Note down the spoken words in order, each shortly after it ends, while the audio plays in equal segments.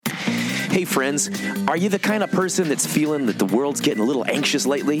Hey friends, are you the kind of person that's feeling that the world's getting a little anxious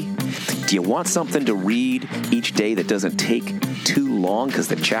lately? Do you want something to read each day that doesn't take too long because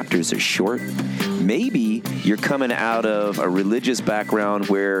the chapters are short? Maybe you're coming out of a religious background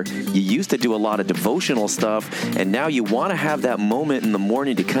where you used to do a lot of devotional stuff, and now you want to have that moment in the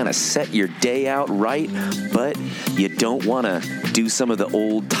morning to kind of set your day out right, but you don't want to do some of the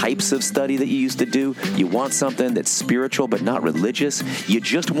old types of study that you used to do. You want something that's spiritual but not religious. You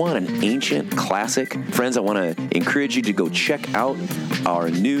just want an ancient classic. Friends, I want to encourage you to go check out our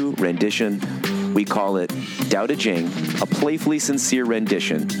new rendition. We call it Tao Te Ching, a playfully sincere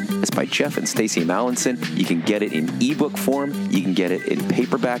rendition. It's by Jeff and Stacy Mallinson. You can get it in ebook form. You can get it in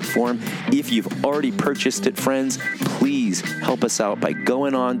paperback form. If you've already purchased it, friends, please help us out by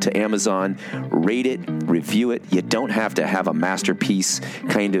going on to Amazon, rate it, review it. You don't have to have a masterpiece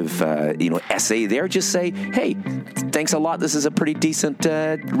kind of essay there. Just say, hey, thanks a lot. This is a pretty decent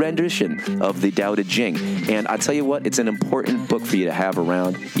rendition of the Tao Te Ching. And I tell you what, it's an important book for you to have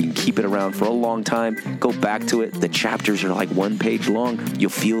around. You can keep it around for a long time. Go back to it. The chapters are like 1 page long.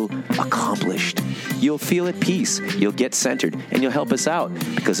 You'll feel accomplished. You'll feel at peace. You'll get centered. And you'll help us out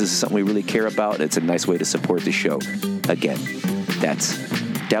because this is something we really care about. It's a nice way to support the show. Again, that's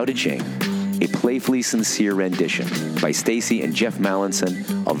Tao Te Ching, a playfully sincere rendition by Stacy and Jeff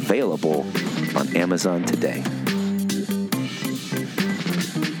Mallinson, available on Amazon today.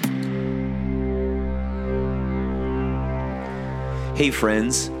 Hey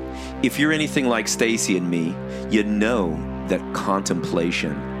friends, if you're anything like Stacy and me, you know that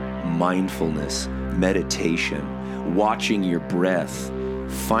contemplation, mindfulness, meditation, watching your breath,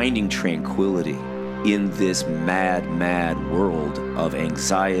 finding tranquility in this mad world of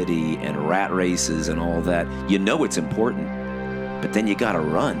anxiety and rat races and all that, you know it's important. But then you gotta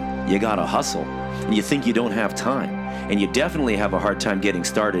run, you gotta hustle, and you think you don't have time. And you definitely have a hard time getting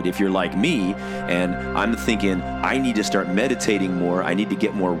started if you're like me, and I'm thinking, I need to start meditating more, I need to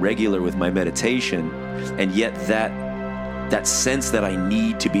get more regular with my meditation, and yet that sense that I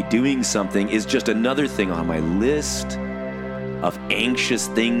need to be doing something is just another thing on my list of anxious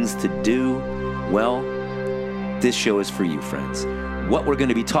things to do. Well, this show is for you, friends. What we're going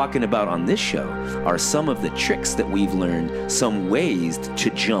to be talking about on this show are some of the tricks that we've learned, some ways to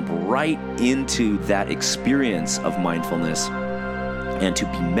jump right into that experience of mindfulness and to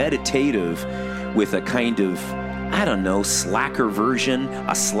be meditative with a kind of, slacker version,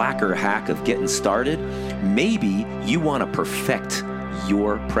 a slacker hack of getting started. Maybe you want to perfect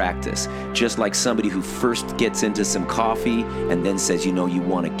your practice, just like somebody who first gets into some coffee and then says, you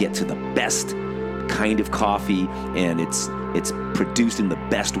want to get to the best kind of coffee and it's produced in the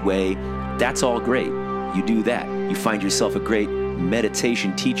best way. That's all great. You do that. You find yourself a great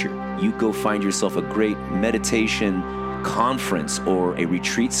meditation teacher. You go find yourself a great meditation conference or a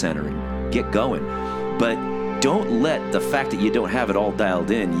retreat center and get going. But don't let the fact that you don't have it all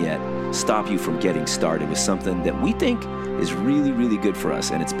dialed in yet stop you from getting started with something that we think is really, really good for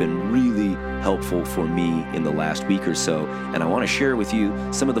us. And it's been really helpful for me in the last week or so. And I want to share with you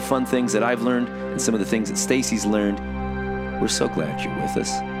some of the fun things that I've learned and some of the things that Stacy's learned. We're so glad you're with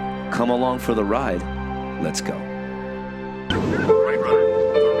us. Come along for the ride. Let's go. Right rudder,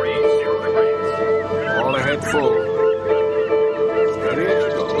 30 degrees. All ahead full. Ready to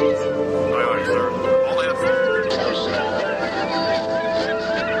go. Aye, aye, sir. All ahead full.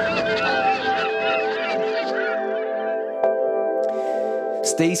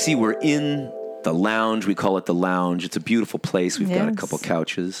 Stacy, we're in the lounge. We call it the lounge. It's a beautiful place. We've got a couple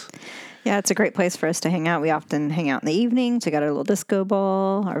couches. Yeah, it's a great place for us to hang out. We often hang out in the evenings. We got our little disco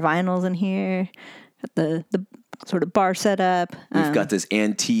ball, our vinyls in here, the sort of bar setup. We've got this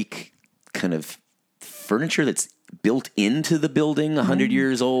antique kind of furniture that's built into the building, 100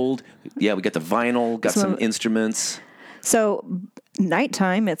 years old. Yeah, we got the vinyl, got some instruments. So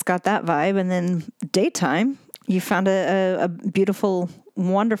nighttime, it's got that vibe, and then daytime, you found a beautiful,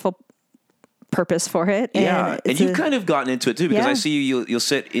 wonderful purpose for it. And you've kind of gotten into it too, because I see you'll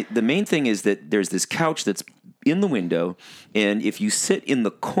sit. The main thing is that there's this couch that's in the window, and if you sit in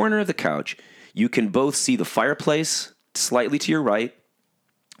the corner of the couch, you can both see the fireplace slightly to your right.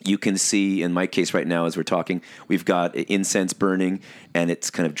 You can see, in my case right now as we're talking, we've got incense burning, and it's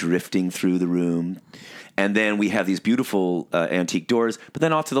kind of drifting through the room. And then we have these beautiful antique doors. But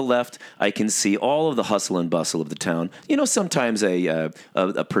then off to the left, I can see all of the hustle and bustle of the town. Sometimes a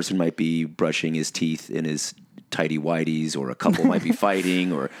person might be brushing his teeth in his tighty-whities, or a couple might be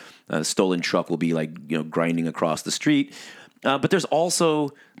fighting, or a stolen truck will be grinding across the street. But there's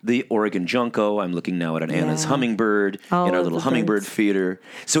also the Oregon Junco. I'm looking now at an Anna's hummingbird in our little hummingbird feeder.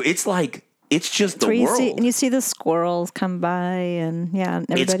 So it's like it's just the where you world. you see the squirrels come by, and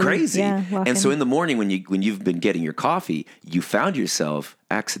It's crazy. Yeah, and so in the morning when you've been getting your coffee, you found yourself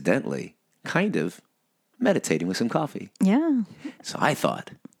accidentally kind of meditating with some coffee. Yeah. So I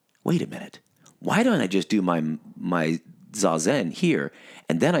thought, wait a minute, why don't I just do my Zazen here?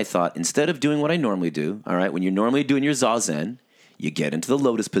 And then I thought, instead of doing what I normally do, all right, when you're normally doing your Zazen, you get into the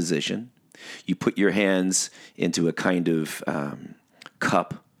lotus position, you put your hands into a kind of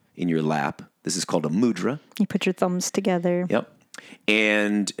cup in your lap. This is called a mudra. You put your thumbs together. Yep.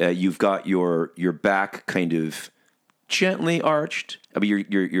 And you've got your back kind of gently arched. I mean,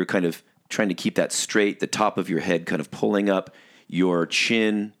 you're kind of trying to keep that straight, the top of your head kind of pulling up, your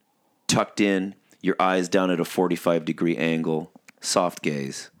chin tucked in, your eyes down at a 45-degree angle, soft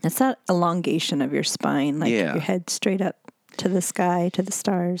gaze. It's that elongation of your spine, like Yeah. your head straight up to the sky, to the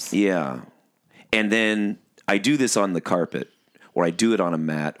stars. Yeah. And then I do this on the carpet, or I do it on a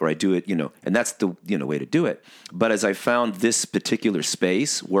mat, or I do it, and that's the, way to do it. But as I found this particular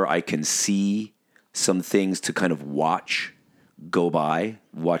space where I can see some things to kind of watch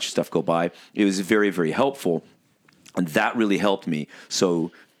stuff go by, it was very, very helpful. And that really helped me.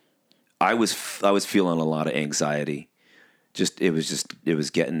 So I was feeling a lot of anxiety. It was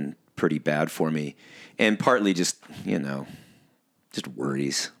getting pretty bad for me. And partly just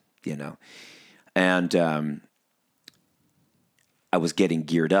worries, And I was getting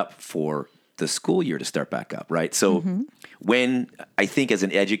geared up for the school year to start back up, right? So when I think as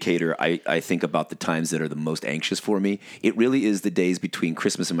an educator, I think about the times that are the most anxious for me, it really is the days between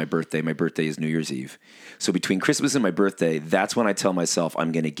Christmas and my birthday. My birthday is New Year's Eve. So between Christmas and my birthday, that's when I tell myself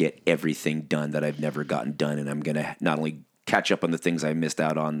I'm going to get everything done that I've never gotten done. And I'm going to not only catch up on the things I missed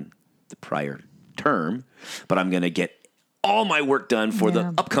out on the prior term, but I'm going to get all my work done for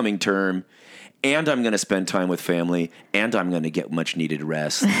the upcoming term. And I'm going to spend time with family, and I'm going to get much needed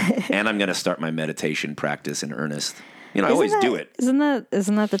rest, and I'm going to start my meditation practice in earnest. I always do it. Isn't that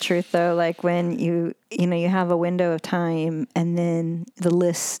the truth though? Like when you have a window of time, and then the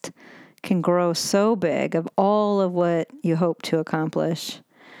list can grow so big of all of what you hope to accomplish,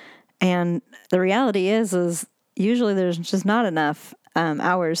 and the reality is usually there's just not enough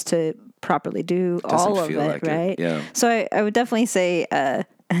hours to properly do all of it, like right? Yeah. So I would definitely say.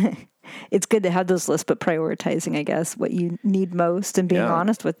 It's good to have those lists, but prioritizing, I guess, what you need most and being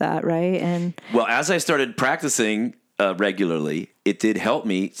honest with that, right? And well, as I started practicing regularly, it did help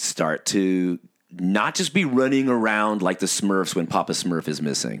me start to not just be running around like the Smurfs when Papa Smurf is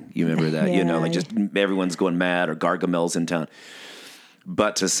missing. You remember that? Yeah. Like just everyone's going mad or Gargamel's in town.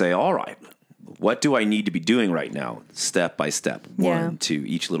 But to say, all right, what do I need to be doing right now, step by step, one to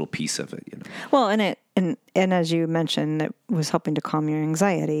each little piece of it. Well, and as you mentioned, it was helping to calm your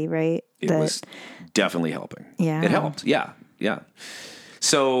anxiety, right? It was definitely helping. Yeah, it helped. Yeah.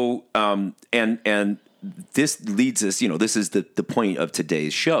 So, and this leads us. This is the point of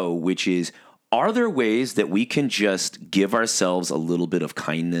today's show, which is: are there ways that we can just give ourselves a little bit of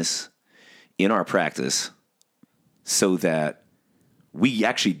kindness in our practice, so that we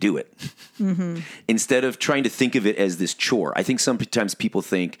actually do it instead of trying to think of it as this chore? I think sometimes people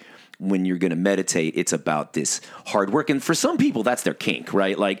think when you're going to meditate, it's about this hard work. And for some people, that's their kink,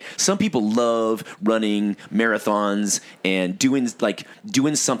 right? Like some people love running marathons and doing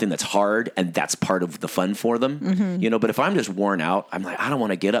something that's hard, and that's part of the fun for them, But if I'm just worn out, I'm like, I don't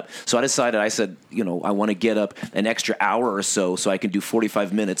want to get up. So I said, I want to get up an extra hour or so I can do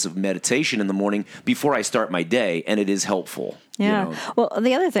 45 minutes of meditation in the morning before I start my day. And it is helpful. Yeah. Well,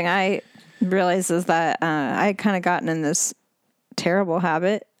 the other thing I realized is that I kind of gotten in this terrible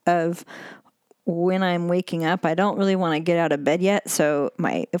habit of when I'm waking up, I don't really want to get out of bed yet. So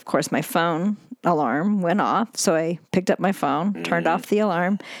of course, my phone alarm went off. So I picked up my phone, turned off the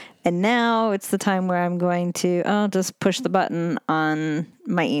alarm. And now it's the time where I'm going to, just push the button on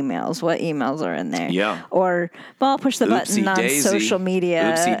my emails. What emails are in there? Yeah. Or, I'll push the button on social media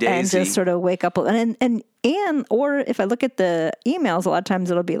and just sort of wake up. Or if I look at the emails, a lot of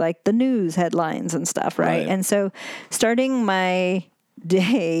times it'll be like the news headlines and stuff, right? And so starting my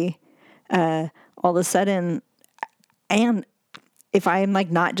day, all of a sudden, and if I'm like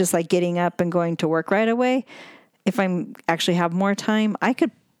not just like getting up and going to work right away, if I'm actually have more time, I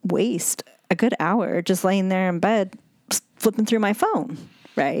could waste a good hour just laying there in bed, flipping through my phone,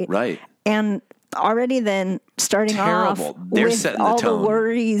 right? Right. And already then starting off with all the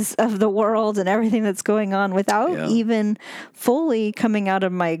worries of the world and everything that's going on without even fully coming out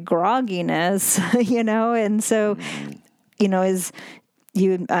of my grogginess, And so, as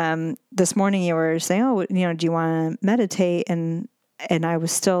you, this morning you were saying, do you want to meditate? And I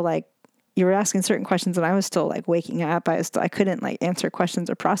was still like, you were asking certain questions and I was still like waking up. I couldn't like answer questions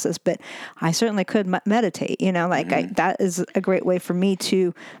or process, but I certainly could meditate, that is a great way for me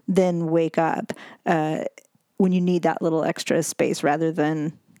to then wake up, when you need that little extra space rather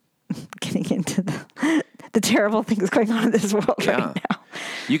than getting into the terrible things going on in this world right now.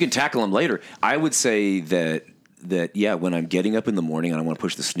 You can tackle them later. I would say that when I'm getting up in the morning and I want to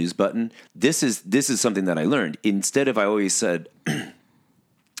push the snooze button, this is something that I learned. Instead of, I always said,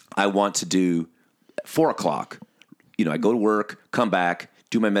 I want to do 4:00. I go to work, come back,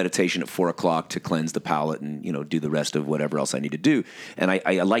 do my meditation at 4:00 to cleanse the palate and, do the rest of whatever else I need to do. And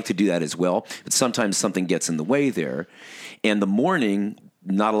I like to do that as well. But sometimes something gets in the way there. And the morning,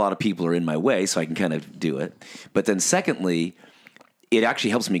 not a lot of people are in my way, so I can kind of do it. But then secondly, it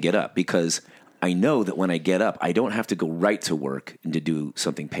actually helps me get up because I know that when I get up, I don't have to go right to work and to do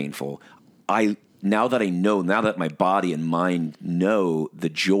something painful. Now that my body and mind know the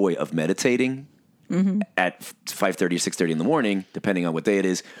joy of meditating at 5:30 or 6:30 in the morning, depending on what day it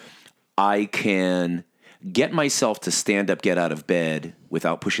is, I can get myself to stand up, get out of bed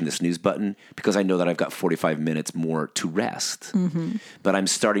without pushing the snooze button because I know that I've got 45 minutes more to rest. But I'm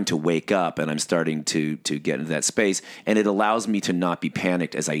starting to wake up and I'm starting to get into that space, and it allows me to not be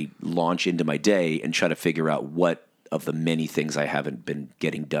panicked as I launch into my day and try to figure out what of the many things I haven't been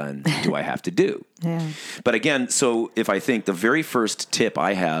getting done do I have to do. But again, so if I think the very first tip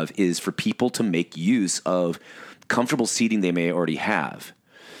I have is for people to make use of comfortable seating they may already have.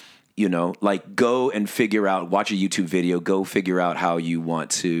 Like go and figure out, watch a YouTube video, go figure out how you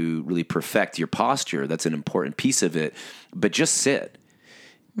want to really perfect your posture. That's an important piece of it. But just sit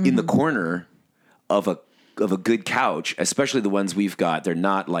in the corner of a good couch, especially the ones we've got. They're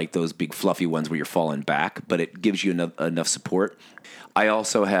not like those big fluffy ones where you're falling back, but it gives you enough support. I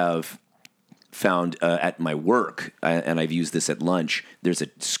also have found at my work, and I've used this at lunch, there's a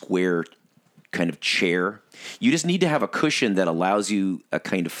square kind of chair. You just need to have a cushion that allows you a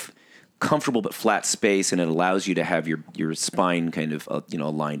kind of comfortable but flat space, and it allows you to have your spine kind of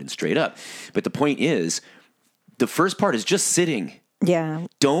aligned and straight up. But the point is, the first part is just sitting. Yeah.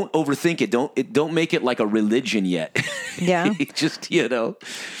 Don't overthink it. Don't make it like a religion yet. Yeah. Just I'm not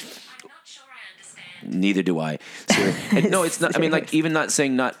sure I understand. Neither do I. So, no, it's not. I mean, like even not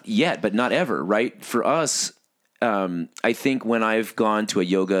saying not yet, but not ever. Right? For us. I think when I've gone to a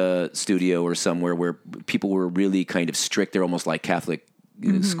yoga studio or somewhere where people were really kind of strict, they're almost like Catholic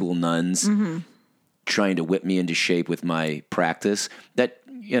school nuns trying to whip me into shape with my practice, that,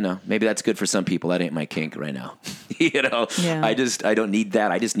 maybe that's good for some people. That ain't my kink right now. Yeah. I don't need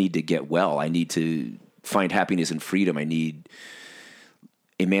that. I just need to get well. I need to find happiness and freedom. I need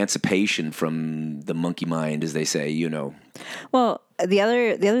emancipation from the monkey mind, as they say, Well, the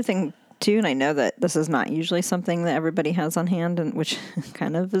other thing too, and I know that this is not usually something that everybody has on hand, and which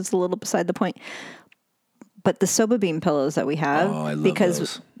kind of is a little beside the point. But the Soba Bean pillows that we have, because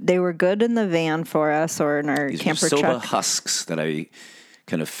those. They were good in the van for us or in our camper truck. Soba husks that I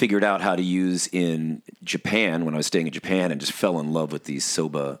kind of figured out how to use in Japan when I was staying in Japan, and just fell in love with these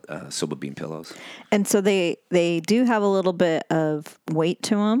Soba Bean pillows. And so they do have a little bit of weight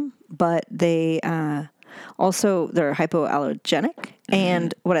to them, but they also they're hypoallergenic.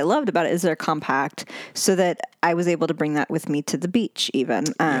 And what I loved about it is they're compact, so that I was able to bring that with me to the beach even.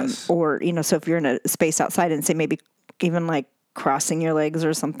 Yes. Or, so if you're in a space outside and say maybe even like crossing your legs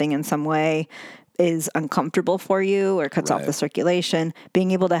or something in some way is uncomfortable for you or cuts off the circulation,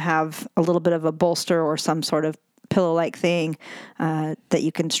 being able to have a little bit of a bolster or some sort of pillow-like thing that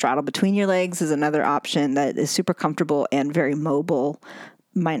you can straddle between your legs is another option that is super comfortable and very mobile,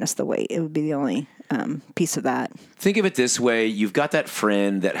 minus the weight. It would be the only piece of that. Think of it this way. You've got that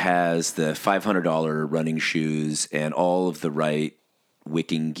friend that has the $500 running shoes and all of the right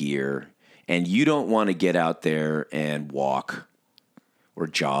wicking gear, and you don't want to get out there and walk or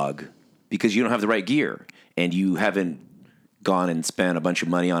jog because you don't have the right gear, and you haven't gone and spent a bunch of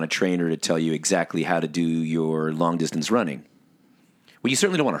money on a trainer to tell you exactly how to do your long-distance running. Well, you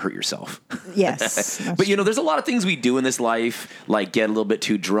certainly don't want to hurt yourself. Yes. But, there's a lot of things we do in this life, like get a little bit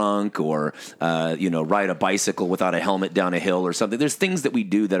too drunk or, ride a bicycle without a helmet down a hill or something. There's things that we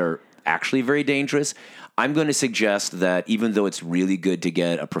do that are actually very dangerous. I'm going to suggest that even though it's really good to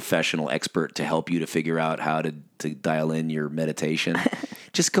get a professional expert to help you to figure out how to dial in your meditation,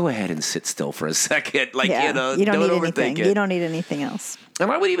 just go ahead and sit still for a second. You don't need anything. You don't need anything else.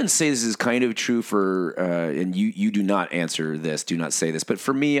 And I would even say this is kind of true for, and you do not answer this, do not say this, but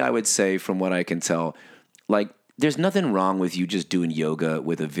for me, I would say from what I can tell, there's nothing wrong with you just doing yoga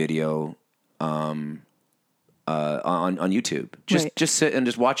with a video on YouTube. Just sit and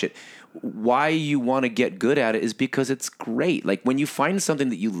just watch it. Why you want to get good at it is because it's great. Like when you find something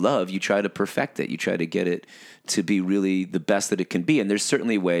that you love, you try to perfect it. You try to get it to be really the best that it can be. And there's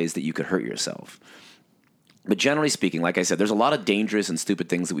certainly ways that you could hurt yourself. But generally speaking, like I said, there's a lot of dangerous and stupid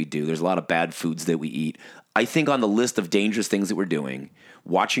things that we do. There's a lot of bad foods that we eat. I think on the list of dangerous things that we're doing,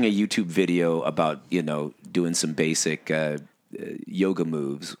 watching a YouTube video about, doing some basic yoga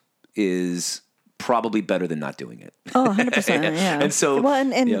moves probably better than not doing it. Oh, 100%. Yeah. And so,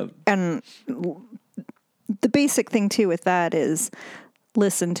 and the basic thing too with that is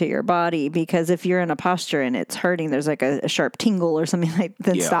listen to your body, because if you're in a posture and it's hurting, there's like a sharp tingle or something like,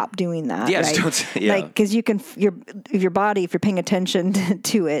 then stop doing that. Yes, right? Like, because if your body, if you're paying attention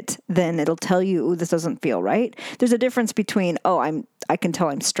to it, then it'll tell you, "Ooh, this doesn't feel right." There's a difference between, I can tell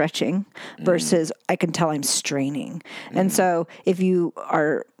I'm stretching versus I can tell I'm straining. And so if you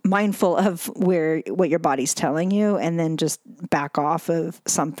are mindful of what your body's telling you, and then just back off of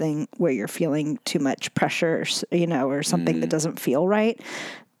something where you're feeling too much pressure, or something that doesn't feel right,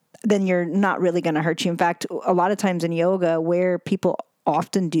 then you're not really going to hurt you. In fact, a lot of times in yoga, where people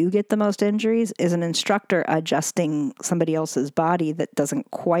often do get the most injuries is an instructor adjusting somebody else's body that doesn't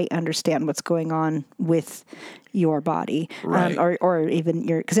quite understand what's going on with your body, right. or even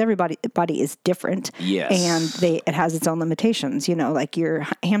because everybody body is different. Yes. And it has its own limitations, like your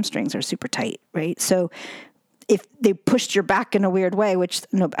hamstrings are super tight, right? So if they pushed your back in a weird way, which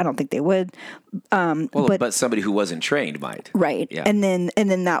I don't think they would. But somebody who wasn't trained might. Right. Yeah. And then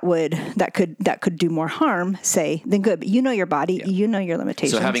that could do more harm, than good. But your body, your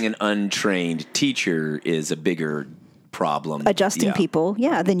limitations. So having an untrained teacher is a bigger problem. Adjusting people,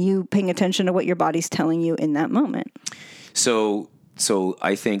 than you paying attention to what your body's telling you in that moment. So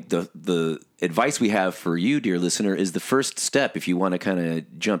I think the advice we have for you, dear listener, is the first step if you want to kind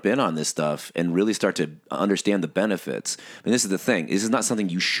of jump in on this stuff and really start to understand the benefits. And this is the thing. This is not something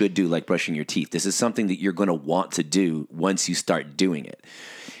you should do like brushing your teeth. This is something that you're going to want to do once you start doing it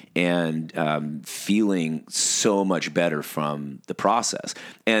and feeling so much better from the process.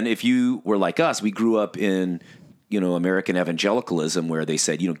 And if you were like us, we grew up in American evangelicalism where they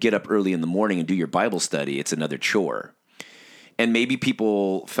said, get up early in the morning and do your Bible study. It's another chore. And maybe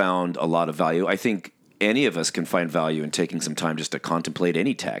people found a lot of value. I think any of us can find value in taking some time just to contemplate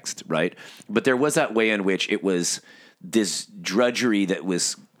any text, right? But there was that way in which it was this drudgery that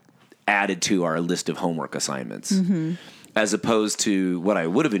was added to our list of homework assignments, as opposed to what I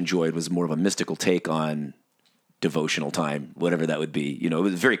would have enjoyed was more of a mystical take on devotional time, whatever that would be. It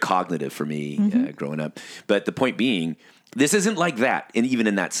was very cognitive for me growing up. But the point being, this isn't like that, and even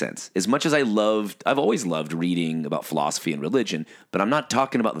in that sense. As much as I've always loved reading about philosophy and religion, but I'm not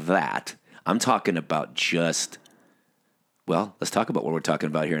talking about that. I'm talking about let's talk about what we're talking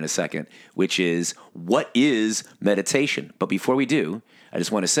about here in a second, which is what is meditation. But before we do, I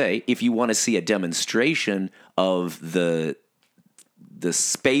just want to say, if you want to see a demonstration of the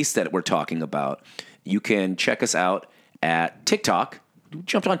space that we're talking about, you can check us out at TikTok. We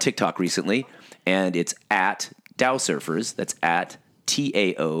jumped on TikTok recently, and it's at Tao Surfers. That's at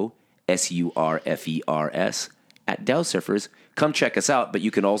TAOSURFERS at Tao Surfers. Come check us out, but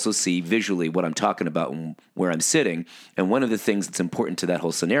you can also see visually what I'm talking about and where I'm sitting. And one of the things that's important to that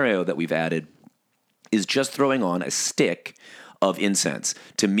whole scenario that we've added is just throwing on a stick of incense.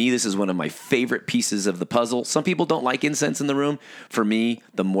 To me, this is one of my favorite pieces of the puzzle. Some people don't like incense in the room. For me,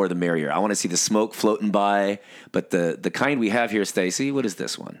 the more the merrier. I want to see the smoke floating by. But the kind we have here, Stacy, what is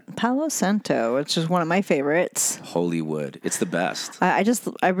this one? Palo Santo, which is one of my favorites. Holy wood. It's the best.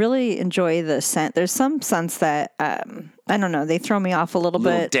 I really enjoy the scent. There's some scents that, I don't know, they throw me off a little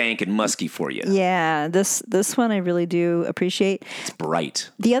bit. Dank and musky for you. Yeah, this one I really do appreciate. It's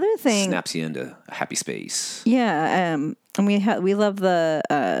bright. The other thing snaps you into a happy space. Yeah, and we love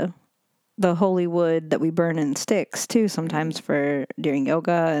the holy wood that we burn in sticks too, sometimes for during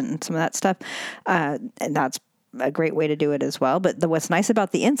yoga and some of that stuff. And that's a great way to do it as well. But what's nice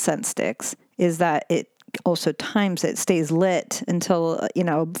about the incense sticks is that it also it stays lit until,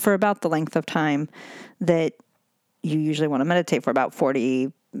 for about the length of time that you usually want to meditate, for about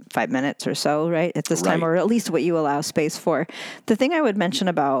 45 minutes or so, right? At this time, or at least what you allow space for. The thing I would mention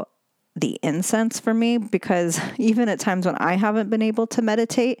about the incense for me, because even at times when I haven't been able to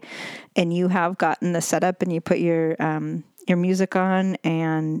meditate and you have gotten the setup and you put your music on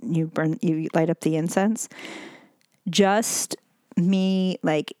and you light up the incense, just me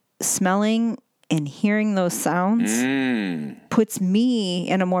like smelling and hearing those sounds puts me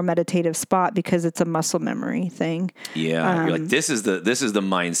in a more meditative spot because it's a muscle memory thing. Yeah. You're like, this is the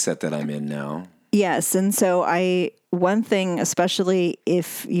mindset that I'm in now. Yes. And so one thing, especially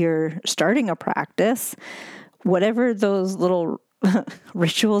if you're starting a practice, whatever those little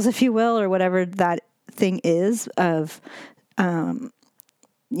rituals, if you will, or whatever that thing is of,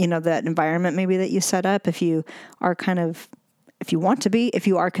 that environment maybe that you set up, if you are if you want to be, if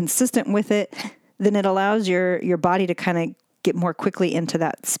you are consistent with it, then it allows your body to kind of get more quickly into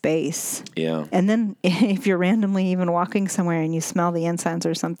that space. Yeah. And then if you're randomly even walking somewhere and you smell the incense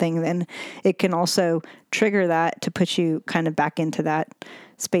or something, then it can also trigger that to put you kind of back into that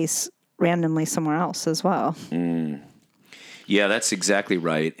space randomly somewhere else as well. Yeah, that's exactly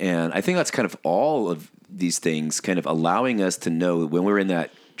right. And I think that's kind of all of these things kind of allowing us to know when we're in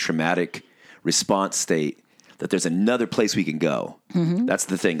that traumatic response state that there's another place we can go. Mm-hmm. That's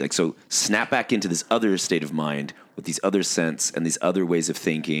the thing. Like, so snap back into this other state of mind with these other scents and these other ways of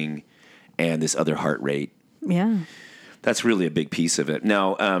thinking and this other heart rate. Yeah. That's really a big piece of it.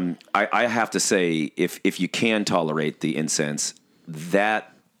 Now, I have to say, if you can tolerate the incense,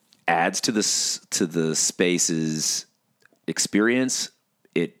 that adds to the space's experience.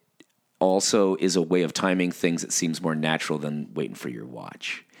 It also is a way of timing things that seems more natural than waiting for your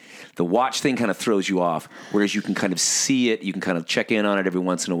watch. The watch thing kind of throws you off, whereas you can kind of see it, you can kind of check in on it every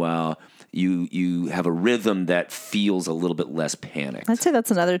once in a while. You have a rhythm that feels a little bit less panicked. I'd say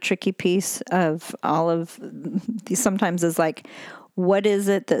that's another tricky piece of all of these sometimes is like, what is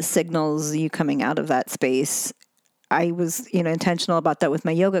it that signals you coming out of that space? I was, intentional about that with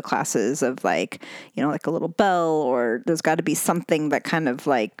my yoga classes of like, like a little bell, or there's got to be something that kind of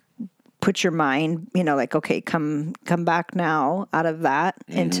like put your mind, like, okay, come back now out of that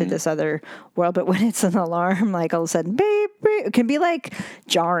into this other world. But when it's an alarm, like all of a sudden, beep, beep, it can be like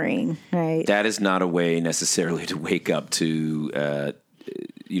jarring, right? That is not a way necessarily to wake up to,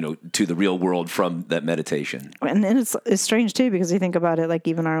 to the real world from that meditation. And then it's strange too, because you think about it, like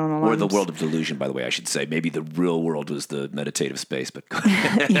even our own alarms. Or the world of delusion, by the way, I should say. Maybe the real world was the meditative space, but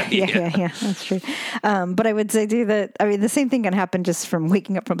yeah, that's true. But I would say too that, the same thing can happen just from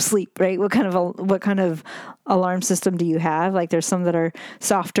waking up from sleep, right? What kind of alarm system do you have? Like there's some that are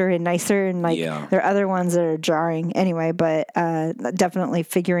softer and nicer, and there are other ones that are jarring anyway, but definitely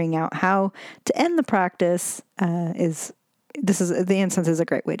figuring out how to end the practice the incense is a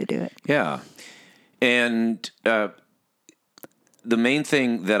great way to do it. Yeah. And the main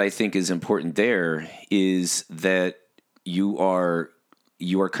thing that I think is important there is that you are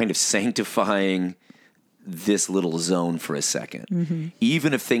kind of sanctifying this little zone for a second,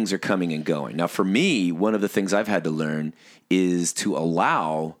 even if things are coming and going. Now, for me, one of the things I've had to learn is to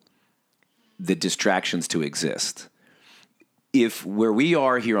allow the distractions to exist. If where we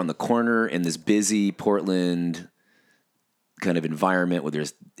are here on the corner in this busy Portland kind of environment where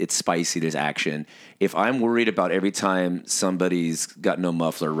it's spicy, there's action. If I'm worried about every time somebody's got no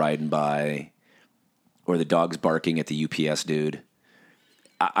muffler riding by or the dog's barking at the UPS dude,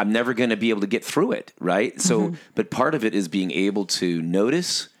 I'm never going to be able to get through it, right? So, but part of it is being able to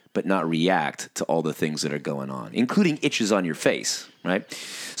notice but not react to all the things that are going on, including itches on your face, right?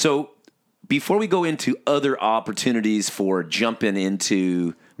 So before we go into other opportunities for jumping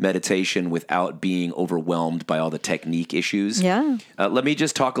into meditation without being overwhelmed by all the technique issues. Yeah. Let me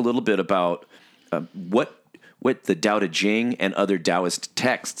just talk a little bit about what the Tao Te Ching and other Taoist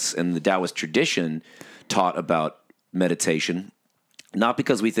texts and the Taoist tradition taught about meditation. Not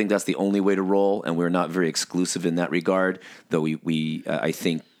because we think that's the only way to roll, and we're not very exclusive in that regard, though we I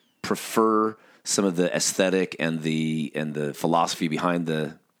think prefer some of the aesthetic and the philosophy behind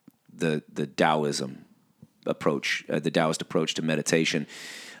the Taoism approach, the Taoist approach to meditation.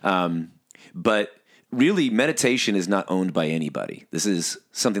 But really, meditation is not owned by anybody. This is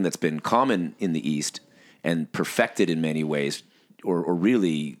something that's been common in the East and perfected in many ways, or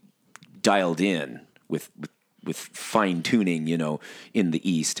really dialed in with fine tuning, in the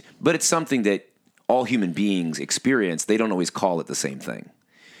East. But it's something that all human beings experience. They don't always call it the same thing.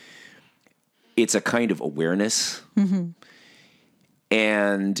 It's a kind of awareness.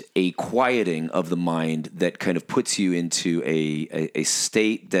 And a quieting of the mind that kind of puts you into a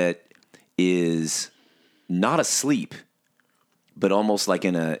state that is not asleep, but almost like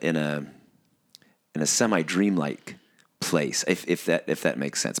in a semi-dreamlike place, if that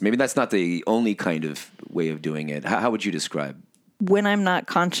makes sense. Maybe that's not the only kind of way of doing it. How would you describe? When I'm not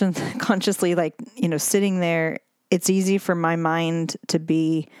consciously sitting there, it's easy for my mind to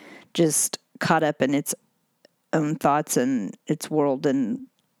be just caught up in its own thoughts and its world and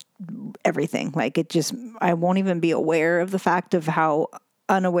everything. I won't even be aware of the fact of how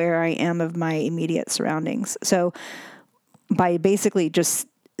unaware I am of my immediate surroundings. So by basically just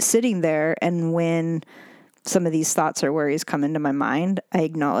sitting there, and when some of these thoughts or worries come into my mind, I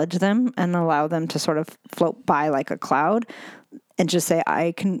acknowledge them and allow them to sort of float by like a cloud and just say,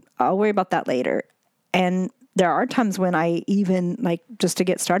 I'll worry about that later. And there are times when I even like, just to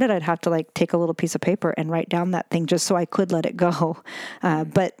get started, I'd have to like take a little piece of paper and write down that thing just so I could let it go.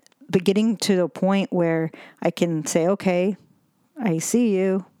 But getting to a point where I can say, okay, I see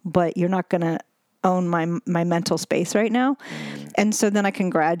you, but you're not going to own my mental space right now. And so then I can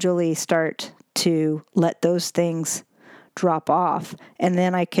gradually start to let those things drop off. And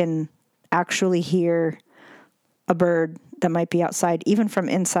then I can actually hear a bird that might be outside, even from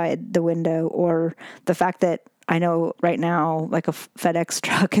inside the window, or the fact that I know right now, like a FedEx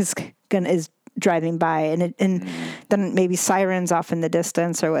truck is driving by, and then maybe sirens off in the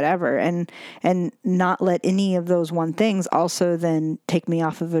distance or whatever, and not let any of those one things also then take me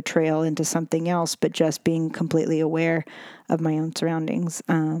off of a trail into something else, but just being completely aware of my own surroundings.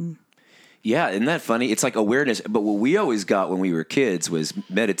 Yeah, isn't that funny? It's like awareness, but what we always got when we were kids was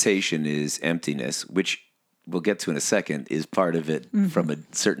meditation is emptiness, which we'll get to in a second, is part of it from a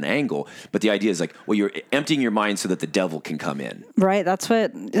certain angle. But the idea is like, well, you're emptying your mind so that the devil can come in. Right. That's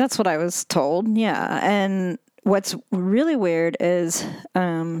what I was told. Yeah. And what's really weird is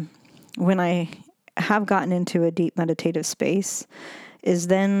when I have gotten into a deep meditative space, is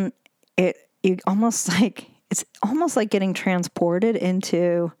then it's almost like getting transported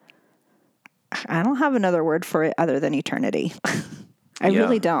into, I don't have another word for it other than eternity. I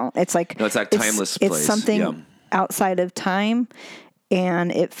really don't. It's like, no, it's that timeless place. It's something outside of time,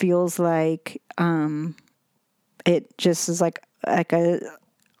 and it feels like it just is like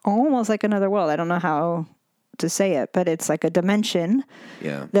almost like another world. I don't know how to say it, but it's like a dimension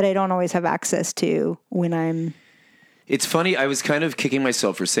that I don't always have access to when I'm. It's funny. I was kind of kicking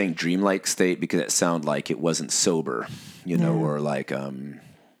myself for saying dreamlike state because it sounded like it wasn't sober, or like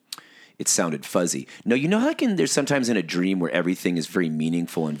it sounded fuzzy. No, there's sometimes in a dream where everything is very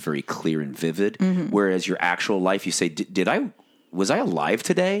meaningful and very clear and vivid, whereas your actual life, you say, was I alive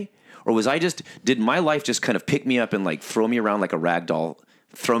today? Or did my life just kind of pick me up and like throw me around like a rag doll,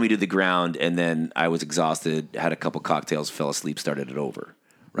 throw me to the ground, and then I was exhausted, had a couple cocktails, fell asleep, started it over,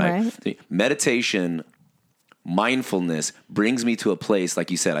 right? Meditation, mindfulness brings me to a place, like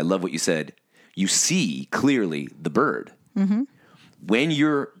you said, I love what you said, you see clearly the bird. When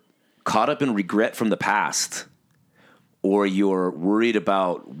you're caught up in regret from the past, or you're worried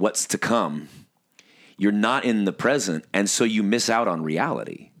about what's to come, you're not in the present, and so you miss out on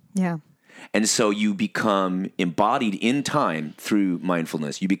reality. Yeah. And so you become embodied in time through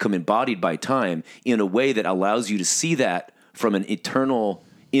mindfulness. You become embodied by time in a way that allows you to see that from an eternal,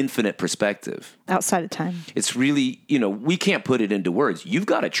 infinite perspective. Outside of time. It's really, we can't put it into words. You've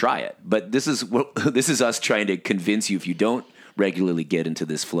got to try it. But this is us trying to convince you, if you don't regularly get into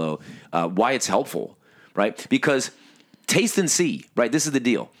this flow, why it's helpful, right? Because taste and see, right? This is the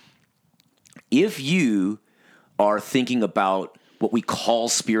deal. If you are thinking about what we call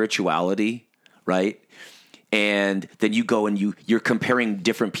spirituality, right? And then you go and you're comparing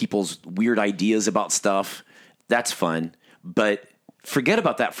different people's weird ideas about stuff, that's fun. But forget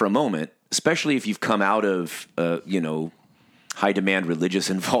about that for a moment, especially if you've come out of, high demand religious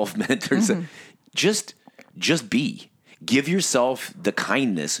involvement or something. Just be. Give yourself the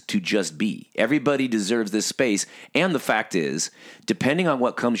kindness to just be. Everybody deserves this space. And the fact is, depending on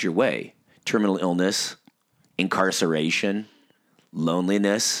what comes your way, terminal illness, incarceration,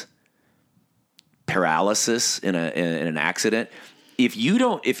 loneliness, paralysis in an accident, if you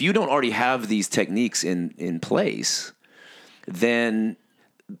don't already have these techniques in place, then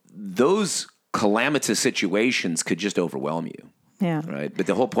those calamitous situations could just overwhelm you. Yeah. Right. But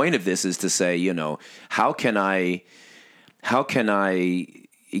the whole point of this is to say, how can I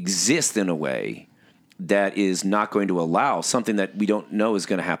exist in a way that is not going to allow something that we don't know is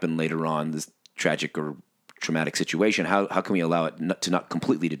going to happen later on, this tragic or traumatic situation? How can we allow it to not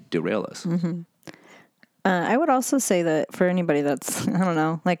completely to derail us? I would also say that for anybody that's, I don't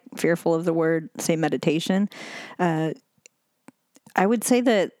know, like fearful of the word, say meditation, I would say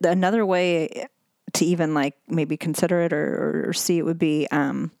that another way to even like maybe consider it or see it would be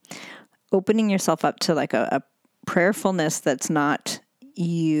opening yourself up to like a prayerfulness that's not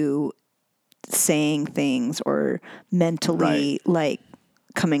you saying things or mentally like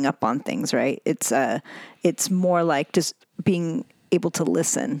coming up on things, right? It's more like just being able to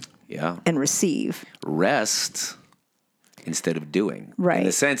listen and receive. Rest instead of doing. Right. In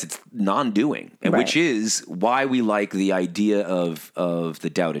a sense, it's non-doing, and which is why we like the idea of the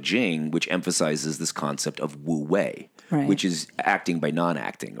Tao Te Ching, which emphasizes this concept of Wu Wei, which is acting by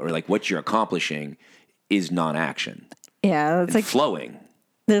non-acting, or like what you're accomplishing is non-action. Yeah, it's like flowing.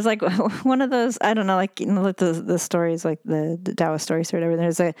 There's like one of those, I don't know, like the stories, like the Taoist stories or whatever.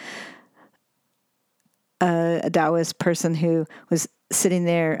 There's a Taoist person who was sitting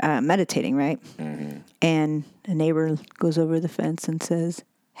there meditating, right? Mm-hmm. And a neighbor goes over the fence and says,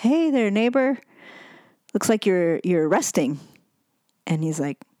 "Hey there, neighbor. Looks like you're resting." And he's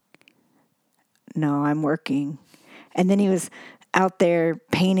like, "No, I'm working." And then he was out there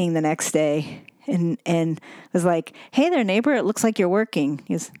painting the next day and was like, "Hey there, neighbor. It looks like you're working."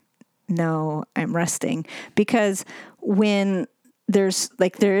 He goes, "No, I'm resting." Because when there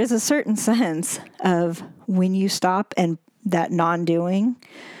is a certain sense of when you stop and that non-doing,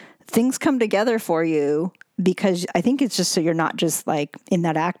 things come together for you, because I think it's just so you're not just like in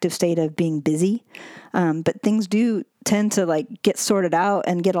that active state of being busy. But things do tend to like get sorted out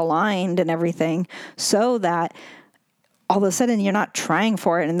and get aligned and everything, so that all of a sudden you're not trying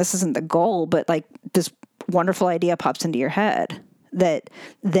for it. And this isn't the goal, but like this wonderful idea pops into your head that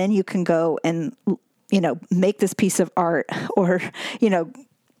then you can go and, make this piece of art or,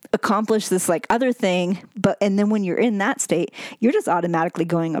 accomplish this like other thing. And then when you're in that state, you're just automatically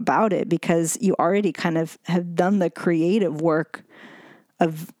going about it because you already kind of have done the creative work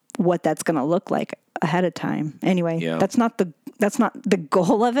of what that's going to look like ahead of time. Anyway, that's not the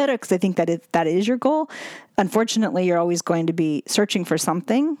goal of it, because I think that is your goal. Unfortunately, you're always going to be searching for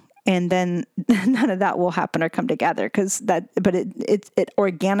something, and then none of that will happen or come together but it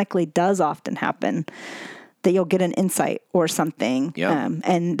organically does often happen that you'll get an insight or something,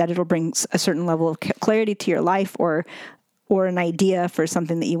 and that it'll bring a certain level of clarity to your life or an idea for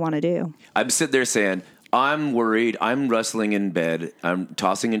something that you want to do. I'm sitting there saying, I'm worried. I'm wrestling in bed. I'm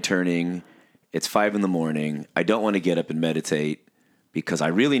tossing and turning. It's 5 a.m. I don't want to get up and meditate because I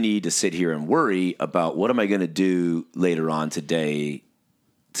really need to sit here and worry about what am I going to do later on today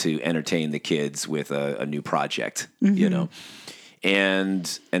to entertain the kids with a new project,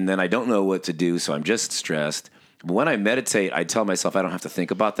 and then I don't know what to do. So I'm just stressed. But when I meditate, I tell myself I don't have to think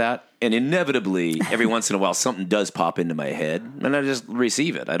about that. And inevitably, every once in a while, something does pop into my head and I just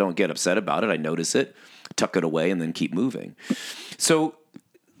receive it. I don't get upset about it. I notice it, tuck it away, and then keep moving. So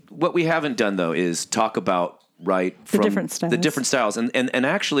what we haven't done, though, is talk about, from the different styles. And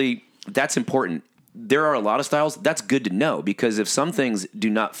actually, that's important. There are a lot of styles. That's good to know, because if some things do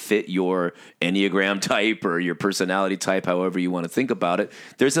not fit your Enneagram type or your personality type, however you want to think about it,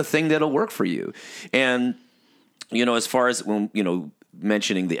 there's a thing that'll work for you. And, as far as when,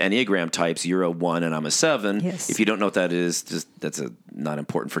 mentioning the Enneagram types, you're a 1 and I'm a 7. Yes. If you don't know what that is, that's not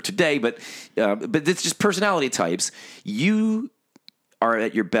important for today, but it's just personality types. You are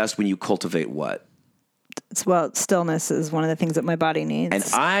at your best when you cultivate what? Stillness is one of the things that my body needs. And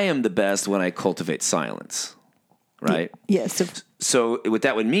I am the best when I cultivate silence, right? Yes. So what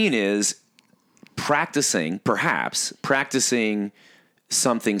that would mean is practicing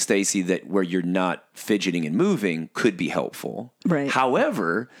something, Stacy, where you're not fidgeting and moving could be helpful. Right.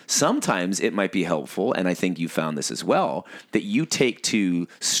 However, sometimes it might be helpful, and I think you found this as well, that you take to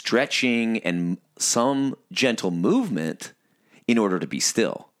stretching and some gentle movement in order to be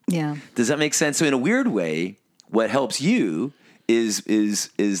still. Yeah. Does that make sense? So in a weird way, what helps you is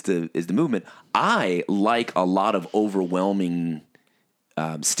the movement. I like a lot of overwhelming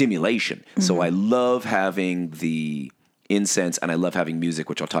stimulation. Mm-hmm. So I love having the incense and I love having music,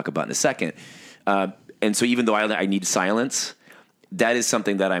 which I'll talk about in a second. And so even though I need silence, that is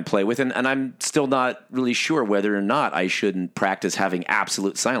something that I play with. And I'm still not really sure whether or not I shouldn't practice having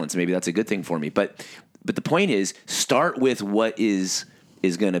absolute silence. Maybe that's a good thing for me. But the point is, start with what is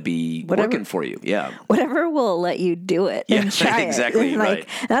going to be working for you. Yeah. Whatever will let you do it and try exactly, it. Right.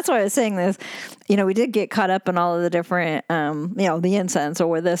 That's why I was saying this. We did get caught up in all of the different, the incense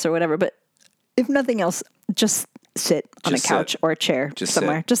or this or whatever. But if nothing else, just sit on a couch or a chair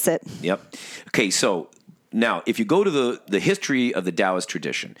somewhere. Just sit. Yep. Okay, so now if you go to the history of the Taoist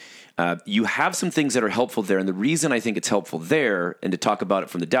tradition, you have some things that are helpful there. And the reason I think it's helpful there and to talk about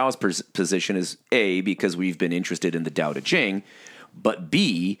it from the Taoist position is A, because we've been interested in the Tao Te Ching, but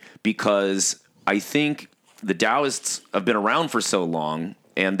B, because I think the Taoists have been around for so long,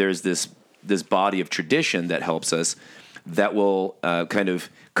 and there's this body of tradition that helps us that will kind of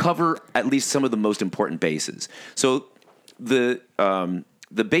cover at least some of the most important bases. So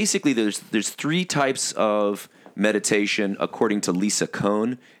basically there's 3 types of meditation according to Lisa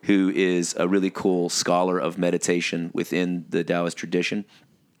Cohn, who is a really cool scholar of meditation within the Taoist tradition.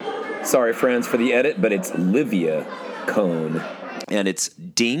 Sorry, friends, for the edit, but it's Livia Cohn. And it's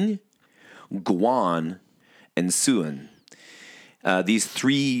Ding, Guan, and Suan. These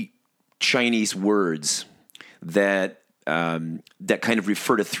 3 Chinese words that kind of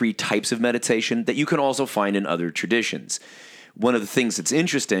refer to 3 types of meditation that you can also find in other traditions. One of the things that's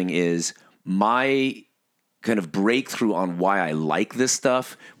interesting is my kind of breakthrough on why I like this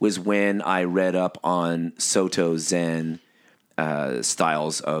stuff was when I read up on Soto Zen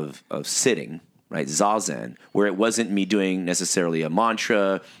styles of sitting, right? Zazen, where it wasn't me doing necessarily a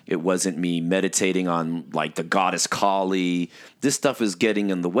mantra. It wasn't me meditating on like the goddess Kali. This stuff is getting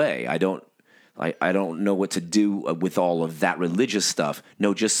in the way. I don't know what to do with all of that religious stuff.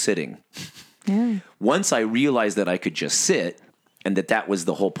 No, just sitting. Yeah. Once I realized that I could just sit, and that was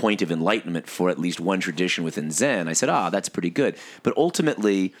the whole point of enlightenment for at least one tradition within Zen, I said, that's pretty good. But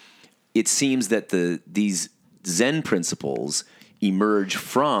ultimately, it seems that these Zen principles emerge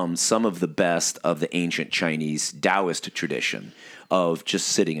from some of the best of the ancient Chinese Taoist tradition of just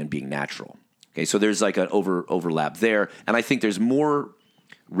sitting and being natural. Okay, so there's like an overlap there, and I think there's more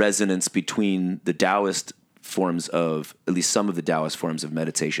resonance between the Taoist forms of, at least some of the Taoist forms of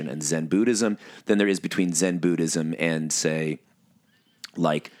meditation and Zen Buddhism than there is between Zen Buddhism and, say,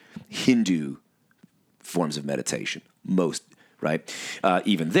 like Hindu forms of meditation. Most, right?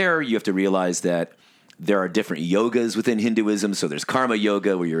 Even there, you have to realize that there are different yogas within Hinduism. So there's karma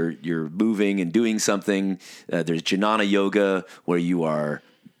yoga where you're moving and doing something. There's jnana yoga where you are,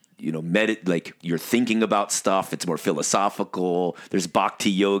 like you're thinking about stuff. It's more philosophical. There's bhakti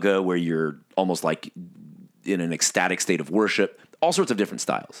yoga where you're almost like in an ecstatic state of worship. All sorts of different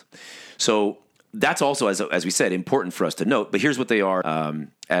styles. So that's also, as we said, important for us to note. But here's what they are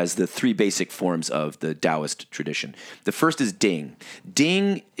as the three basic forms of the Taoist tradition. The first is Ding.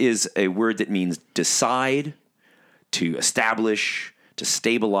 Ding is a word that means decide, to establish, to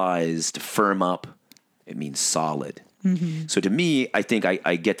stabilize, to firm up. It means solid. Mm-hmm. So to me, I think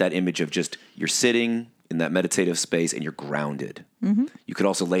I get that image of just you're sitting in that meditative space and you're grounded. Mm-hmm. You could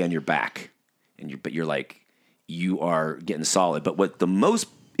also lay on your back, but you're like, you are getting solid. But what the most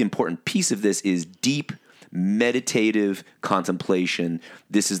important piece of this is deep meditative contemplation.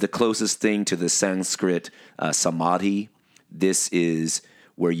 This is the closest thing to the Sanskrit samadhi. This is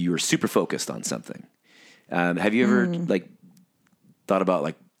where you are super focused on something. Have you ever thought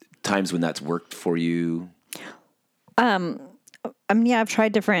about times when that's worked for you? I've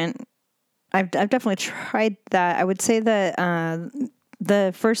tried different. I've definitely tried that. I would say that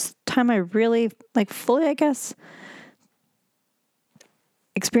the first time I really fully, I guess,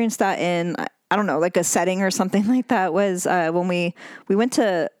 experienced that in, I don't know, like a setting or something like that was when we went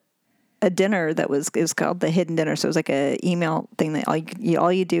to a dinner it was called the Hidden Dinner. So it was like a email thing that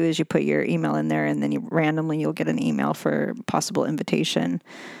all you do is you put your email in there, and then you'll get an email for possible invitation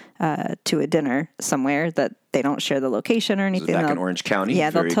to a dinner somewhere that they don't share the location or anything. Back in Orange County. Yeah,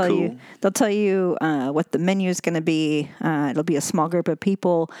 they'll tell you what the menu is going to be. It'll be a small group of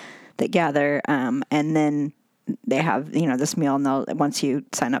people that gather, and then they have, this meal, and once you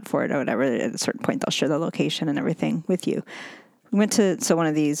sign up for it or whatever, at a certain point, they'll share the location and everything with you. We went to one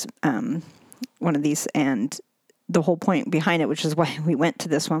of these, and the whole point behind it, which is why we went to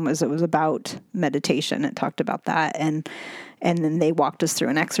this one, was it was about meditation. It talked about that, and then they walked us through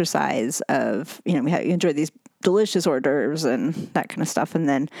an exercise of, we enjoyed these delicious hors d'oeuvres and that kind of stuff, and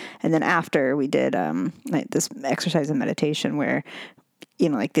then after we did this exercise in meditation where,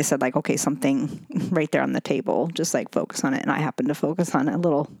 they said, okay, something right there on the table, just focus on it. And I happened to focus on a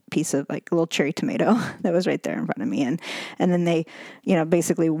little piece of a little cherry tomato that was right there in front of me. And then they,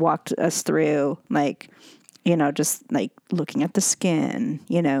 basically walked us through just looking at the skin,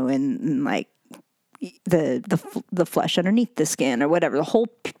 and the flesh underneath the skin or whatever, the whole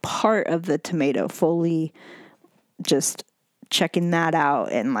part of the tomato, fully just checking that out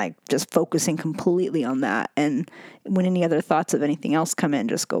and just focusing completely on that. And when any other thoughts of anything else come in,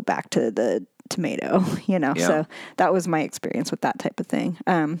 just go back to the tomato, Yeah. So that was my experience with that type of thing.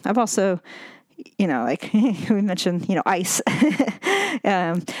 I've also, we mentioned, ice.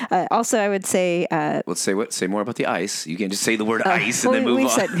 Also, I would say, let's say more about the ice. You can't just say the word ice and then move on.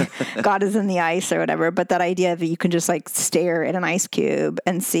 Said God is in the ice or whatever, but that idea that you can just stare at an ice cube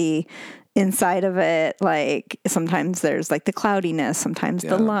and see inside of it, sometimes there's the cloudiness, sometimes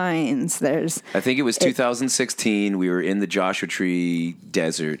the lines. I think it was 2016. We were in the Joshua Tree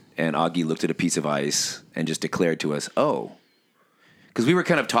Desert, and Augie looked at a piece of ice and just declared to us, because we were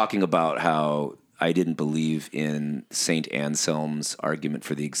kind of talking about how I didn't believe in Saint Anselm's argument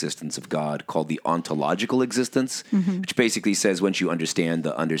for the existence of God, called the ontological existence, which basically says once you understand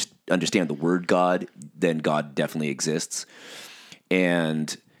the word God, then God definitely exists.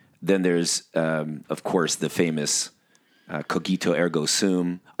 And then there's, of course, the famous cogito ergo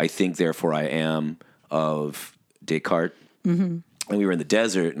sum, I think, therefore I am, of Descartes. Mm-hmm. And we were in the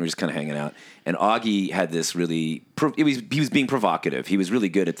desert, and we were just kind of hanging out. And Augie had this really, he was being provocative. He was really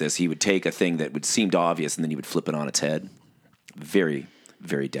good at this. He would take a thing that would seem obvious, and then he would flip it on its head. Very,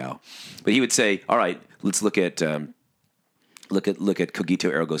 very Tao. But he would say, all right, let's look at Look at cogito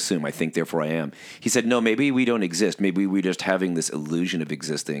ergo sum. I think, therefore I am. He said, no, maybe we don't exist. Maybe we're just having this illusion of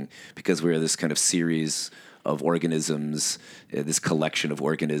existing because we're this kind of series of organisms, this collection of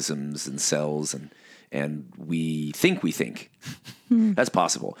organisms and cells, and we think. That's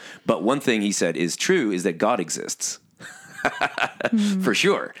possible. But one thing he said is true is that God exists. For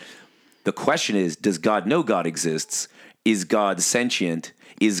sure. The question is, does God know God exists? Is God sentient?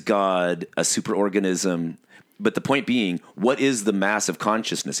 Is God a superorganism? But the point being, what is the mass of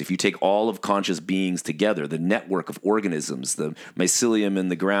consciousness? If you take all of conscious beings together, the network of organisms, the mycelium in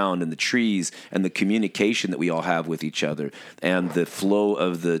the ground and the trees and the communication that we all have with each other and the flow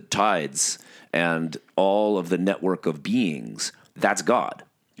of the tides and all of the network of beings, that's God.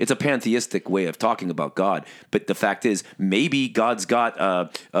 It's a pantheistic way of talking about God. But the fact is, maybe God's got,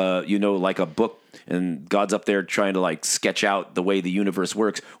 like a book and God's up there trying to like sketch out the way the universe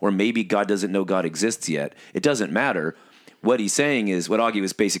works, or maybe God doesn't know God exists yet. It doesn't matter. What he's saying is, what Augie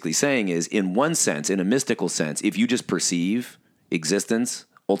was basically saying is, in one sense, in a mystical sense, if you just perceive existence,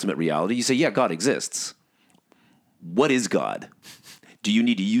 ultimate reality, you say, yeah, God exists. What is God? Do you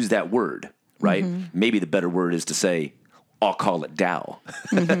need to use that word, right? Mm-hmm. Maybe the better word is to say, I'll call it Tao,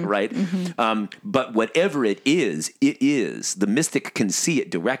 right? Mm-hmm. But whatever it is. The mystic can see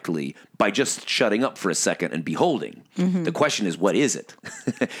it directly by just shutting up for a second and beholding. Mm-hmm. The question is, what is it?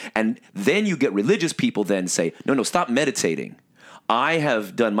 And then you get religious people then say, no, stop meditating. I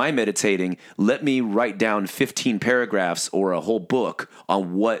have done my meditating. Let me write down 15 paragraphs or a whole book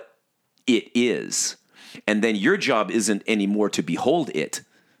on what it is. And then your job isn't anymore to behold it.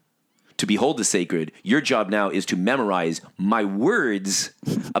 To behold the sacred, your job now is to memorize my words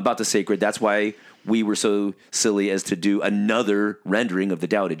about the sacred. That's why we were so silly as to do another rendering of the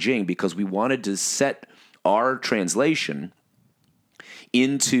Tao Te Ching, because we wanted to set our translation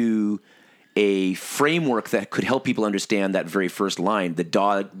into a framework that could help people understand that very first line.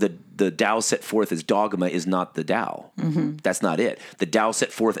 The Tao set forth as dogma is not the Tao. Mm-hmm. That's not it. The Tao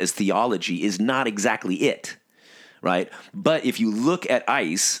set forth as theology is not exactly it. Right? But if you look at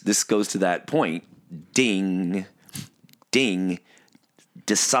ice, this goes to that point, ding,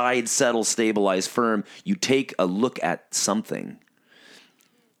 decide, settle, stabilize, firm. You take a look at something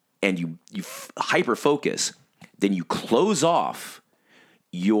and you hyper-focus, then you close off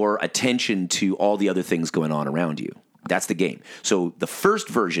your attention to all the other things going on around you. That's the game. So the first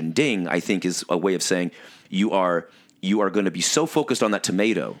version, ding, I think is a way of saying you are going to be so focused on that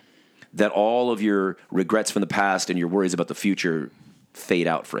tomato that all of your regrets from the past and your worries about the future fade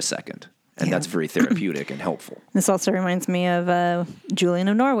out for a second. And that's very therapeutic and helpful. This also reminds me of Julian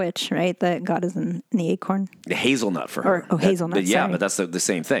of Norwich, right? That God is in the acorn. The hazelnut for her. Hazelnut, but that's the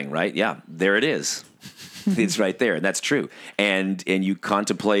same thing, right? Yeah, there it is. It's right there, and that's true. And you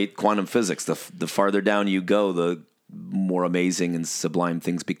contemplate quantum physics. The farther down you go, the more amazing and sublime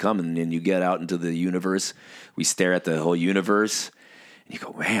things become. And then you get out into the universe. We stare at the whole universe. You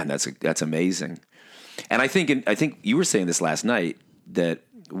go, man, that's amazing. And I think you were saying this last night that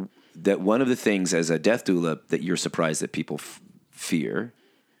one of the things as a death doula that you're surprised that people fear.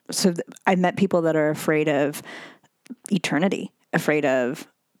 So I met people that are afraid of eternity, afraid of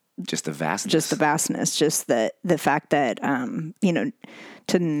just the vastness, just the fact that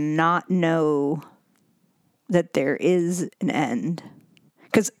to not know that there is an end,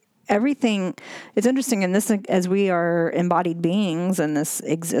 because everything, it's interesting in this, as we are embodied beings in this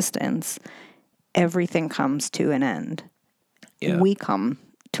existence, everything comes to an end. Yeah. We come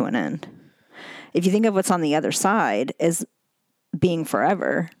to an end. If you think of what's on the other side as being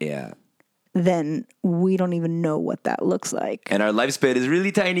forever, then we don't even know what that looks like. And our lifespan is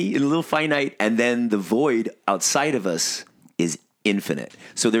really tiny and a little finite, and then the void outside of us is infinite.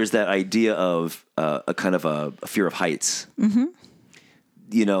 So there's that idea of a kind of a fear of heights. Mm-hmm.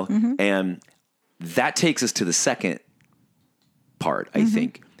 And that takes us to the second part, I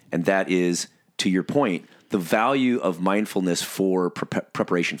think, and that is, to your point, the value of mindfulness for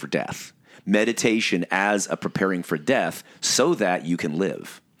preparation for death. Meditation as a preparing for death so that you can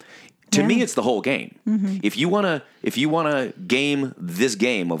live. To me, it's the whole game. Mm-hmm. If you wanna game this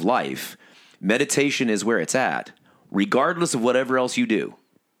game of life, meditation is where it's at, regardless of whatever else you do,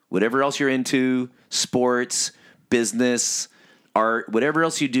 whatever else you're into, sports, business, art, whatever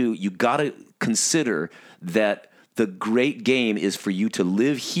else you do, you got to consider that the great game is for you to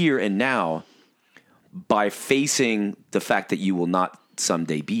live here and now by facing the fact that you will not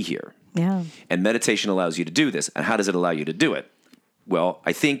someday be here. Yeah. And meditation allows you to do this. And how does it allow you to do it? Well,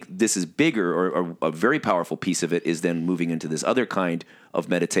 I think this is bigger, or a very powerful piece of it is then moving into this other kind of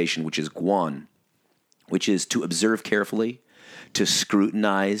meditation, which is Guan, which is to observe carefully, to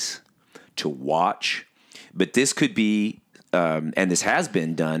scrutinize, to watch. But this could be and this has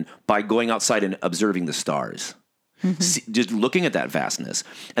been done by going outside and observing the stars, just looking at that vastness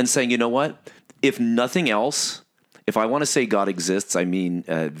and saying, you know what? If nothing else, if I want to say God exists, I mean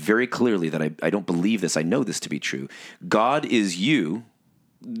very clearly that I don't believe this. I know this to be true. God is you.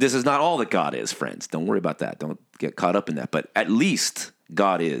 This is not all that God is, friends. Don't worry about that. Don't get caught up in that. But at least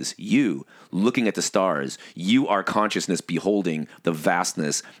God is you looking at the stars. You are consciousness beholding the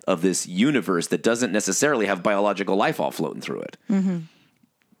vastness of this universe that doesn't necessarily have biological life all floating through it. Mm-hmm.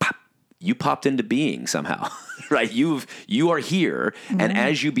 Pop, you popped into being somehow, right? You are here. Mm-hmm. And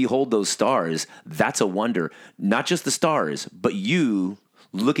as you behold those stars, that's a wonder. Not just the stars, but you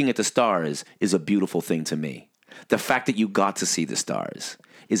looking at the stars is a beautiful thing to me. The fact that you got to see the stars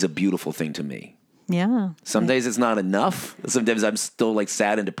is a beautiful thing to me. Yeah. Some days it's not enough. Sometimes I'm still like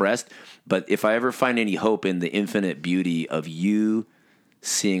sad and depressed. But if I ever find any hope in the infinite beauty of you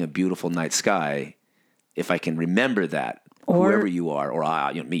seeing a beautiful night sky, if I can remember that, or whoever you are,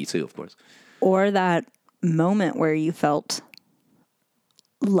 or me too, of course. Or that moment where you felt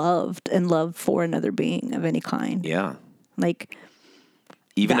loved and loved for another being of any kind. Yeah. Like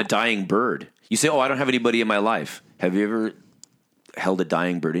even a dying bird. You say, I don't have anybody in my life. Have you ever held a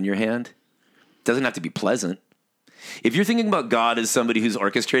dying bird in your hand? It doesn't have to be pleasant. If you're thinking about God as somebody who's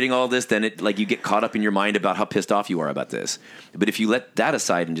orchestrating all this, then you get caught up in your mind about how pissed off you are about this. But if you let that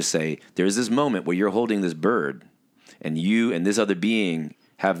aside and just say, there's this moment where you're holding this bird and you and this other being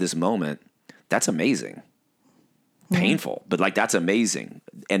have this moment, that's amazing. Painful, but that's amazing.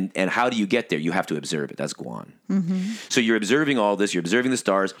 And how do you get there? You have to observe it. That's Guan. Mm-hmm. So you're observing all this. You're observing the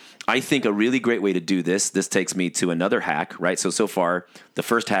stars. I think a really great way to do this takes me to another hack, right? So far, the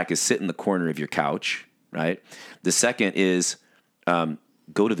first hack is sit in the corner of your couch, right? The second is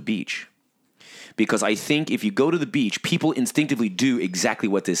go to the beach. Because I think if you go to the beach, people instinctively do exactly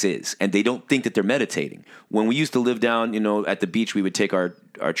what this is, and they don't think that they're meditating. When we used to live down, at the beach, we would take our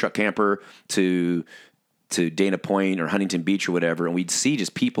truck camper to Dana Point or Huntington Beach or whatever, and we'd see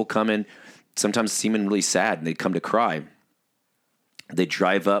just people coming, sometimes seeming really sad, and they'd come to cry. They'd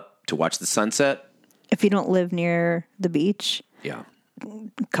drive up to watch the sunset. If you don't live near the beach, yeah,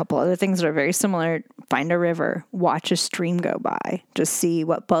 a couple other things that are very similar. Find a river, watch a stream go by, just see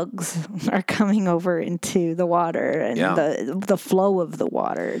what bugs are coming over into the water and the flow of the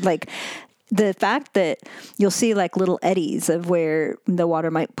water. Like the fact that you'll see little eddies of where the water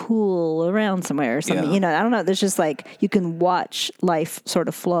might pool around somewhere or something, I don't know. There's just you can watch life sort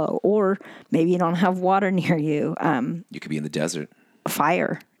of flow, or maybe you don't have water near you. You could be in the desert.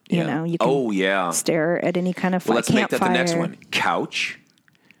 Fire. Yeah. You can stare at any kind of fire. Well, let's make that the next one. Couch,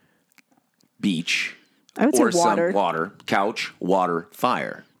 beach, I would say water. Some water, couch, water,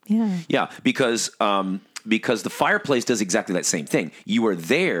 fire. Yeah. Yeah, because the fireplace does exactly that same thing. You are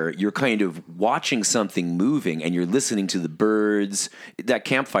there, you're kind of watching something moving, and you're listening to the birds. That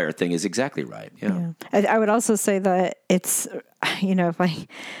campfire thing is exactly right. Yeah. I would also say that it's,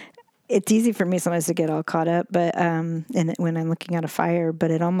 it's easy for me sometimes to get all caught up, but when I'm looking at a fire, but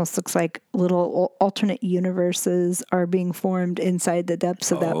it almost looks like little alternate universes are being formed inside the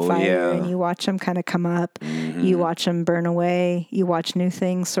depths of that fire, and you watch them kind of come up, you watch them burn away, you watch new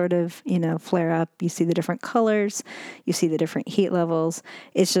things sort of, flare up, you see the different colors, you see the different heat levels.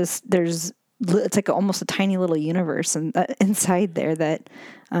 It's just, it's like almost a tiny little universe inside there that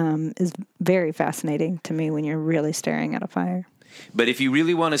is very fascinating to me when you're really staring at a fire. But if you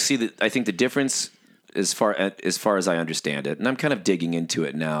really want to see I think the difference as far as I understand it, and I'm kind of digging into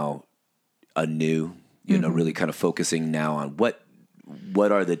it now anew, really kind of focusing now on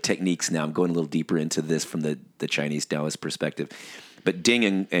what are the techniques now. I'm going a little deeper into this from the Chinese Taoist perspective. But Ding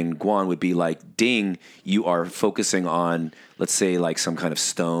and Guan would be like, Ding, you are focusing on, let's say, some kind of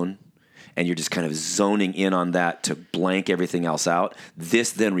stone, and you're just kind of zoning in on that to blank everything else out.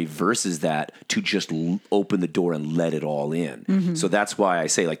 This then reverses that to just open the door and let it all in. Mm-hmm. So that's why I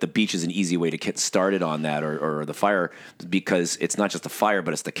say the beach is an easy way to get started on that, or the fire, because it's not just the fire,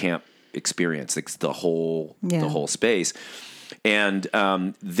 but it's the camp experience. It's the whole space. And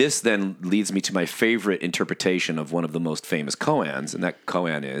this then leads me to my favorite interpretation of one of the most famous koans, and that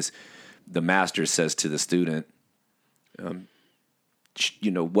koan is the master says to the student,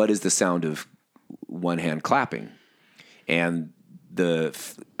 what is the sound of one hand clapping? And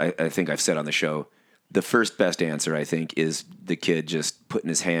I think I've said on the show, the first best answer, I think, is the kid just putting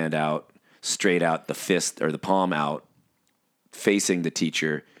his hand out, straight out, the fist or the palm out, facing the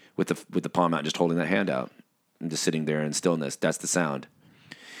teacher with the palm out, just holding that hand out and just sitting there in stillness. That's the sound.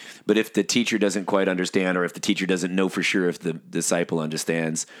 But if the teacher doesn't quite understand, or if the teacher doesn't know for sure if the disciple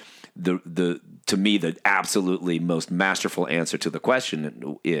understands, to me, the absolutely most masterful answer to the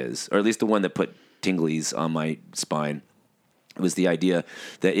question is, or at least the one that put tinglies on my spine, It was the idea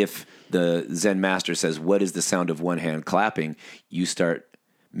that if the Zen master says, what is the sound of one hand clapping? You start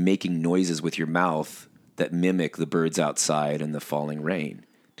making noises with your mouth that mimic the birds outside and the falling rain.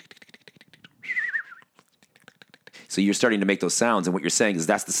 So you're starting to make those sounds, and what you're saying is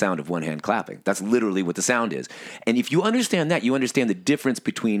that's the sound of one hand clapping. That's literally what the sound is. And if you understand that, you understand the difference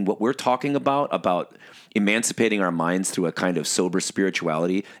between what we're talking about emancipating our minds through a kind of sober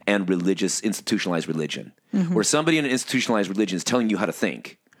spirituality and religious, institutionalized religion, where somebody in an institutionalized religion is telling you how to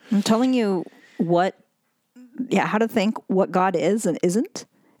think. I'm telling you how to think, what God is and isn't,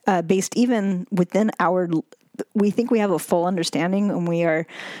 based even within we think we have a full understanding, and we're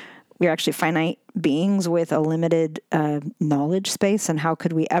actually finite beings with a limited knowledge space, and how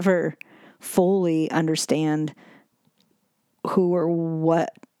could we ever fully understand who or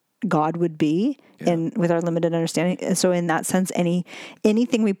what God would be with our limited understanding? And so in that sense,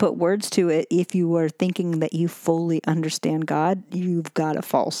 anything we put words to it, if you are thinking that you fully understand God, you've got a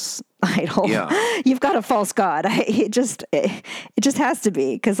false idol. Yeah. You've got a false God. It just has to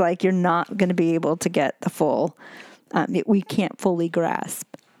be, because like you're not going to be able to get the full. We can't fully grasp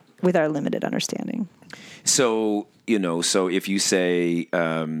with our limited understanding. So, so if you say,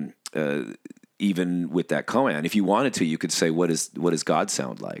 even with that koan, if you wanted to, you could say, what does God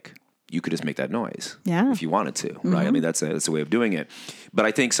sound like? You could just make that noise. Yeah. If you wanted to, right? I mean, that's a way of doing it. But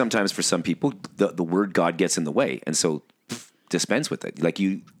I think sometimes for some people, the word God gets in the way. And so dispense with it. Like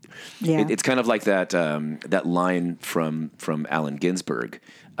it's kind of like that line from Allen Ginsberg,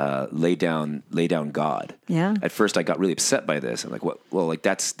 lay down God. Yeah. At first I got really upset by this. I'm like, what? Well, like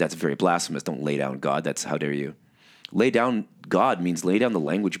that's very blasphemous. Don't lay down God. That's, how dare you? Lay down God means lay down the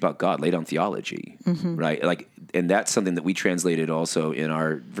language about God, lay down theology, right? Like, and that's something that we translated also in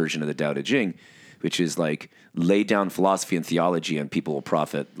our version of the Tao Te Ching, which is like, lay down philosophy and theology and people will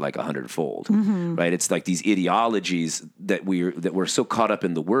profit like 100-fold, right? It's like these ideologies that we're so caught up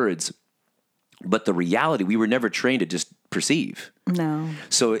in the words, but the reality, we were never trained to just perceive. No.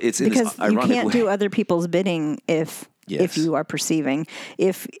 So it's because in this ironic you can't way. do other people's bidding if you are perceiving.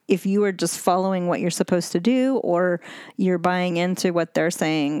 If you are just following what you're supposed to do, or you're buying into what they're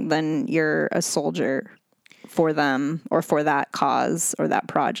saying, then you're a soldier for them or for that cause or that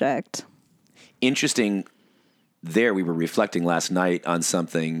project. Interesting. There, we were reflecting last night on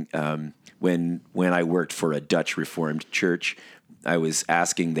something when I worked for a Dutch Reformed church. I was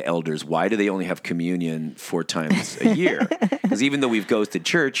asking the elders, why do they only have communion 4 times a year? Because even though we've ghosted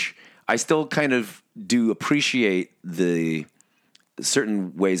church, I still kind of do appreciate the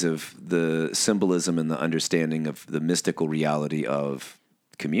certain ways of the symbolism and the understanding of the mystical reality of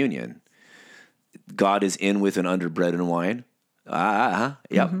communion. God is in with and under bread and wine.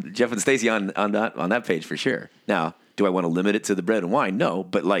 Yep. Jeff and Stacy on that page for sure. Now, do I want to limit it to the bread and wine? No,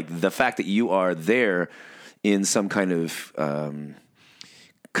 but like the fact that you are there in some kind of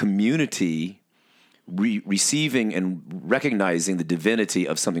community, receiving and recognizing the divinity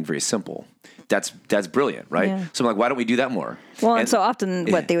of something very simple. That's brilliant, right? Yeah. So I'm like, why don't we do that more? Well, and so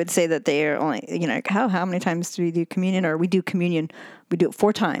often what they would say that they are only, how many times do we do communion? Or we do communion, we do it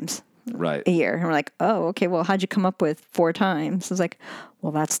 4 times. Right. A year. And we're like, oh, okay, well, how'd you come up with 4 times? It's like,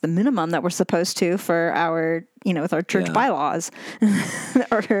 well, that's the minimum that we're supposed to for our, with our church bylaws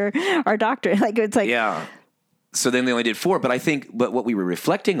or our doctrine. Like, it's like, yeah. So then they only did 4, but what we were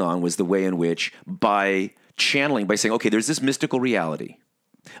reflecting on was the way in which by channeling, by saying, okay, there's this mystical reality.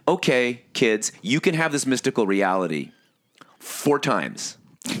 Okay, kids, you can have this mystical reality 4 times.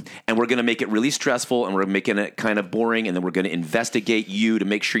 And we're going to make it really stressful, and we're making it kind of boring, and then we're going to investigate you to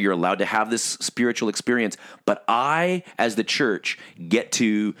make sure you're allowed to have this spiritual experience. But I, as the church, get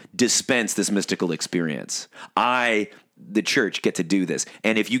to dispense this mystical experience. I, the church, get to do this.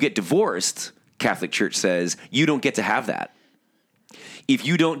 And if you get divorced, Catholic Church says, you don't get to have that. If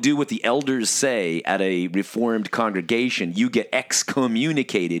you don't do what the elders say at a Reformed congregation, you get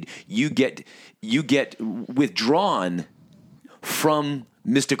excommunicated. You get withdrawn from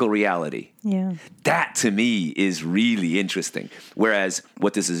mystical reality. Yeah. That to me is really interesting. Whereas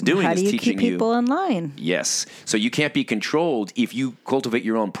what this is doing is teaching you. How do you keep people in line? Yes. So you can't be controlled if you cultivate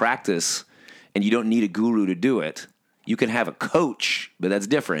your own practice and you don't need a guru to do it. You can have a coach, but that's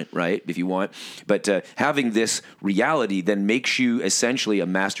different, right? If you want. But having this reality then makes you essentially a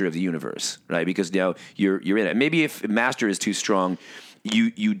master of the universe, right? Because now you're in it. Maybe if master is too strong,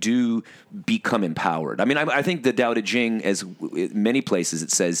 you do become empowered. I mean, I think the Tao Te Ching, as many places,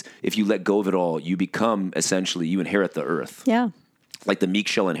 it says if you let go of it all, you become essentially, you inherit the earth. Yeah. Like the meek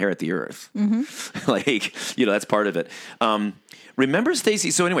shall inherit the earth. Like, that's part of it. Remember,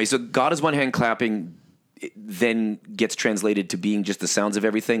 Stacy, so anyway, so God is one hand clapping. then gets translated to being just the sounds of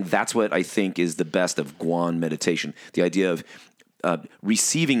everything. That's what I think is the best of Guan meditation. The idea of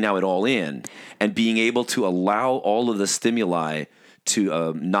receiving now it all in and being able to allow all of the stimuli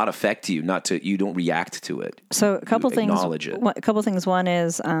to not affect you, you don't react to it. So a couple things. Acknowledge it. A couple things. One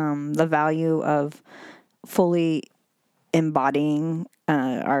is the value of fully embodying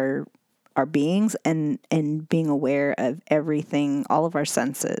our beings and being aware of everything, all of our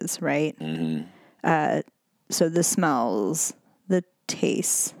senses, right? Mm-hmm. So the smells, the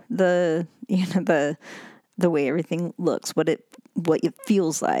tastes, the way everything looks, what it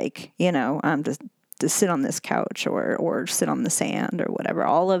feels like, to sit on this couch or sit on the sand or whatever.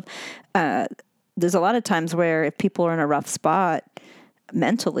 All of there's a lot of times where if people are in a rough spot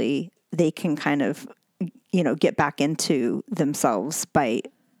mentally, they can kind of get back into themselves by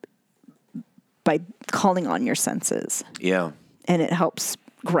calling on your senses. Yeah. And it helps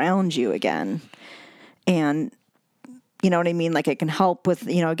ground you again. And you know what I mean? Like it can help with,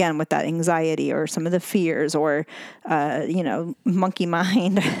 again, with that anxiety or some of the fears or, monkey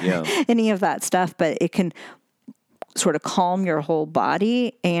mind, any of that stuff. But it can sort of calm your whole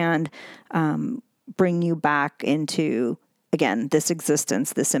body and bring you back into, again, this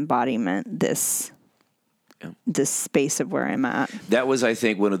existence, this embodiment, this space of where I'm at. That was, I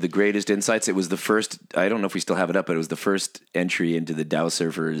think, one of the greatest insights. It was the first, I don't know if we still have it up, but it was the first entry into the Tao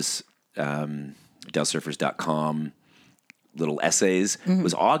Surfers, TaoSurfers.com little essays. Mm-hmm.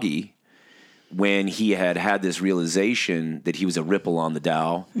 Was Augie when he had this realization that he was a ripple on the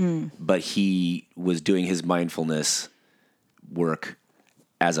Tao, but he was doing his mindfulness work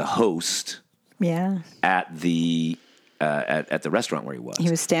as a host at the restaurant where he was. He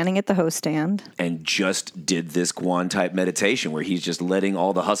was standing at the host stand. And just did this Guan type meditation where he's just letting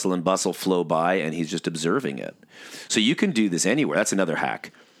all the hustle and bustle flow by and he's just observing it. So you can do this anywhere. That's another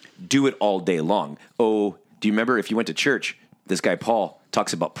hack. Do it all day long. Oh, do you remember if you went to church, this guy Paul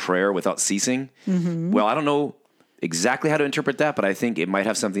talks about prayer without ceasing? Mm-hmm. Well, I don't know exactly how to interpret that, but I think it might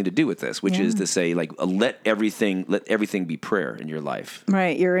have something to do with this, which is to say, like, let everything be prayer in your life.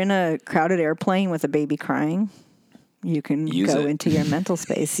 Right. You're in a crowded airplane with a baby crying. You can go into your mental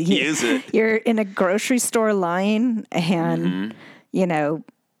space. Use it. You're in a grocery store line and,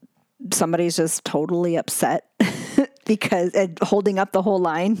 somebody's just totally upset because holding up the whole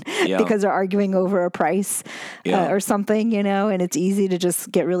line because they're arguing over a price or something, and it's easy to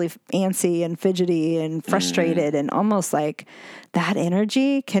just get really antsy and fidgety and frustrated and almost like that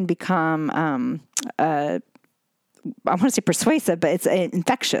energy can become, I want to say persuasive, but it's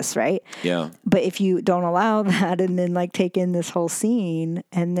infectious, right? Yeah. But if you don't allow that and then like take in this whole scene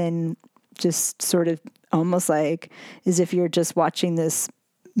and then just sort of almost like as if you're just watching this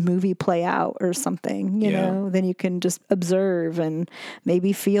movie play out or something, you know, then you can just observe and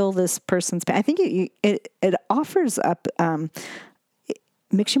maybe feel this person's pain. I think it offers up, it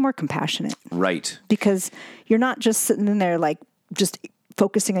makes you more compassionate. Right. Because you're not just sitting in there like just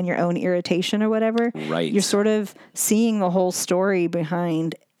focusing on your own irritation or whatever. Right. You're sort of seeing the whole story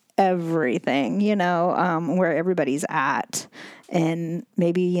behind everything, where everybody's at. And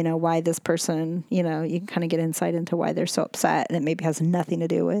maybe, why this person, you can kind of get insight into why they're so upset. And it maybe has nothing to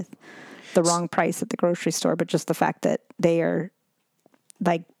do with the wrong price at the grocery store, but just the fact that they are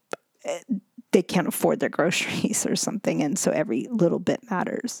like, they can't afford their groceries or something. And so every little bit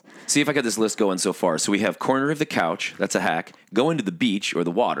matters. See if I got this list going so far. So we have corner of the couch. That's a hack. Going to the beach or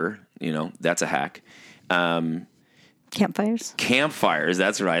the water, that's a hack. Campfires.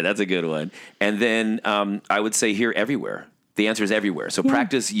 That's right. That's a good one. And then I would say here, everywhere. The answer is everywhere. So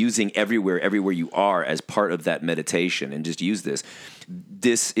practice using everywhere you are as part of that meditation and just use this.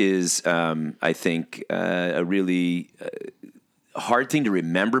 This is, I think, a really hard thing to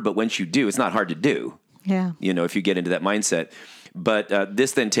remember, but once you do, it's not hard to do. Yeah. If you get into that mindset. But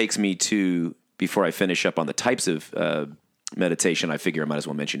this then takes me to, before I finish up on the types of meditation, I figure I might as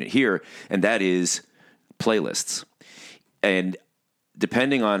well mention it here, and that is playlists. And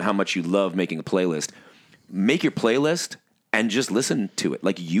depending on how much you love making a playlist, make your playlist and just listen to it,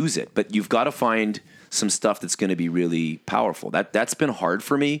 like use it. But you've got to find some stuff that's going to be really powerful. That's been hard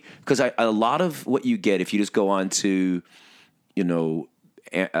for me because a lot of what you get if you just go on to,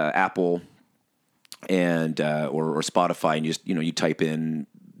 Apple and or Spotify and you type in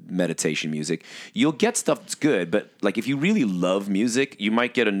meditation music, you'll get stuff that's good. But like if you really love music, you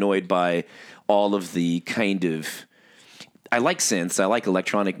might get annoyed by all of the kind of. I like synths, I like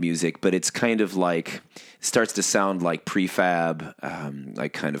electronic music, but it's kind of like starts to sound like prefab,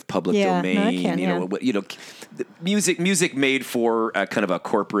 like kind of public domain. Music made for kind of a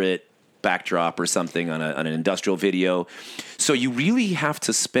corporate backdrop or something on an industrial video. So you really have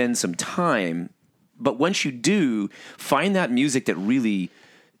to spend some time But once you do, find that music that really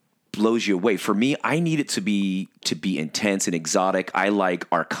blows you away. For me, I need it to be intense and exotic. I like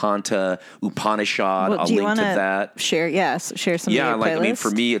Arcanta, Upanishad. Well, I'll link to that. Share some of your playlists. I mean,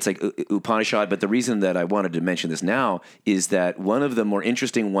 for me, it's like Upanishad. But the reason that I wanted to mention this now is that one of the more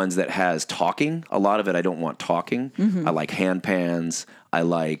interesting ones that has talking. A lot of it I don't want talking. Mm-hmm. I like hand pans. I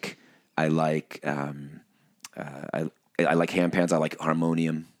like hand pans. I like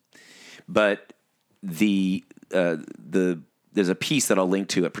harmonium. But there's a piece that I'll link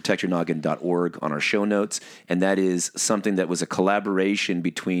to at protectyournoggin.org on our show notes, and that is something that was a collaboration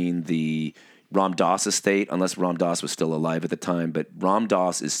between the Ram Dass estate, unless Ram Dass was still alive at the time, but Ram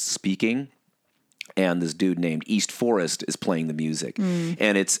Dass is speaking, and this dude named East Forest is playing the music.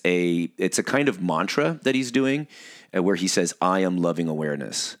 And it's a kind of mantra that he's doing where he says, I am loving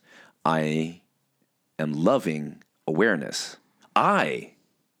awareness. I am loving awareness. I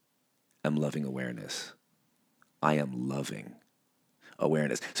am loving awareness. I am loving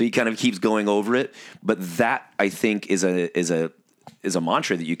awareness. So he kind of keeps going over it, but that I think is a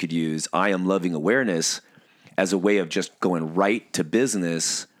mantra that you could use. I am loving awareness as a way of just going right to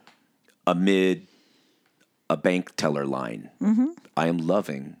business amid a bank teller line. Mm-hmm. I am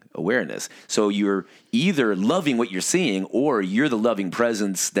loving awareness. So you're either loving what you're seeing or you're the loving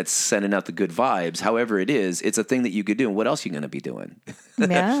presence that's sending out the good vibes. However it is, it's a thing that you could do. And what else are you going to be doing?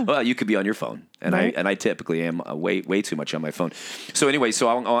 Yeah. Well, you could be on your phone. And right. I typically am way too much on my phone. So anyway, so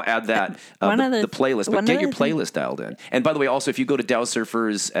I'll add that, the playlist, but get your playlist dialed in. And by the way, also, if you go to Tao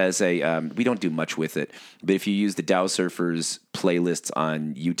Surfers as we don't do much with it, but if you use the Tao Surfers playlists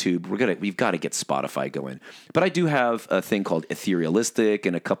on YouTube, we've got to get Spotify going. But I do have a thing called Etherealistic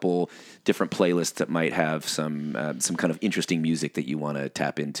and a couple different playlists that might have some kind of interesting music that you want to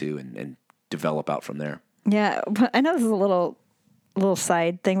tap into and develop out from there. Yeah, I know this is a little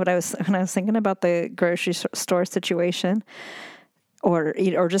side thing, but when I was thinking about the grocery store situation, or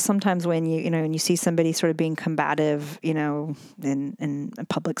just sometimes when when you see somebody sort of being combative, in a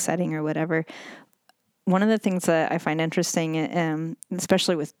public setting or whatever. One of the things that I find interesting,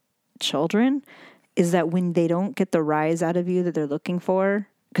 especially with children, is that when they don't get the rise out of you that they're looking for,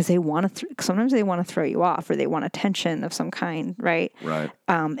 because they want to, sometimes they want to throw you off or they want attention of some kind, right? Right.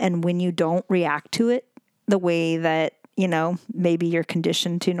 And when you don't react to it the way that, maybe you're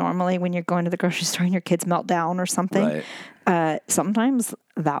conditioned to normally when you're going to the grocery store and your kids melt down or something, right. Sometimes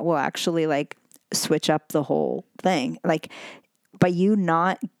that will actually switch up the whole thing. By you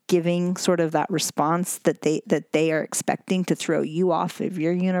not giving sort of that response that they are expecting to throw you off of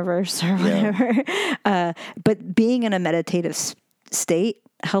your universe or whatever. Yeah. But being in a meditative state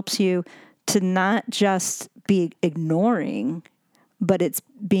helps you to not just be ignoring, but it's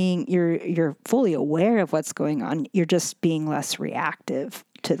being, you're fully aware of what's going on. You're just being less reactive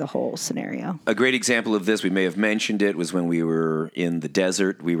to the whole scenario. A great example of this, we may have mentioned it, was when we were in the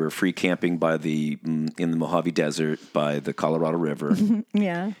desert. We were free camping in the Mojave Desert by the Colorado River.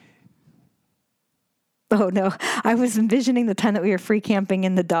 Yeah. Oh, no. I was envisioning the time that we were free camping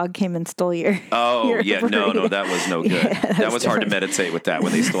and the dog came and stole your... Oh, your yeah. No, that was no good. Yeah, that was hard to meditate with that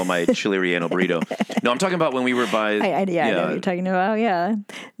when they stole my chili relleno burrito. No, I'm talking about when we were by... I know what you're talking about. Yeah.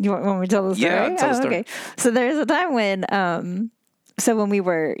 You want me to tell the story? Yeah, tell the story. Okay. So there's a time when... when we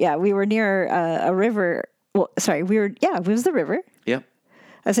were near a river. Well, sorry, it was the river. Yeah.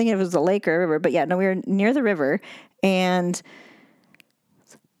 I was thinking it was the lake or a river, but we were near the river, and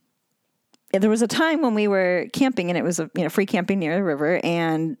there was a time when we were camping, and it was free camping near the river,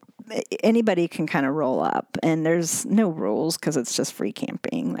 and anybody can kind of roll up, and there's no rules because it's just free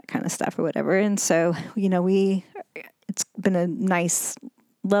camping, that kind of stuff or whatever. And so, it's been a nice,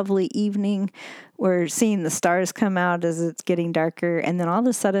 lovely evening. We're seeing the stars come out as it's getting darker, and then all of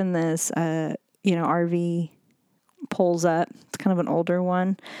a sudden this RV pulls up. It's kind of an older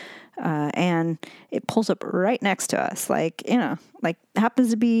one, and it pulls up right next to us, happens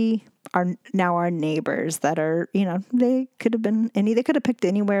to be our neighbors that are, they could have picked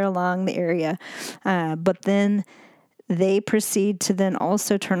anywhere along the area, but then they proceed to then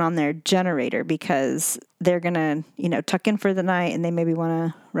also turn on their generator because they're going to, tuck in for the night, and they maybe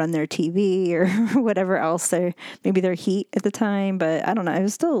want to run their TV or whatever else. Maybe their heat at the time, but I don't know.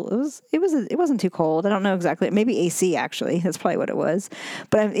 It wasn't too cold. I don't know exactly. Maybe AC actually. That's probably what it was.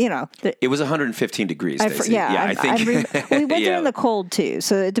 But it was 115 degrees. I think we went there in the cold too,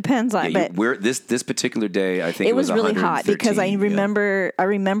 so it depends on. Yeah, but this particular day, I think it was really hot because I remember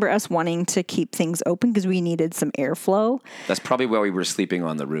us wanting to keep things open because we needed some airflow. That's probably why we were sleeping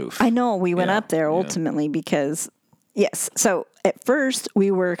on the roof. I know we went up there ultimately because. Yes. So at first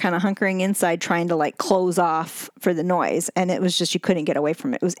we were kind of hunkering inside trying to like close off for the noise, and it was just, you couldn't get away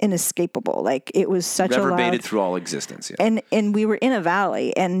from it. It was inescapable. Like it was such a loud, reverberated through all existence. Yeah. And we were in a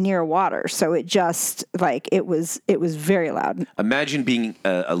valley and near water, so it just like it was very loud. Imagine being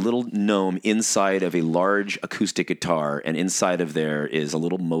a little gnome inside of a large acoustic guitar, and inside of there is a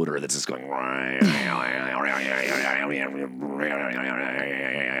little motor that's just going.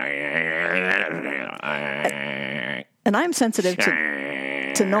 And I'm sensitive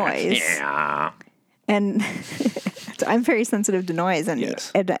to noise. And I'm very sensitive to noise. And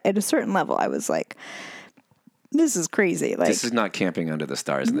yes. at a certain level, I was like, this is crazy. Like, this is not camping under the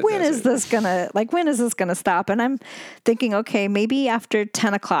stars in the when desert. When is this gonna stop? And I'm thinking, okay, maybe after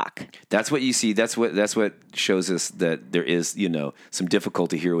 10 o'clock. That's what you see. That's what shows us that there is, some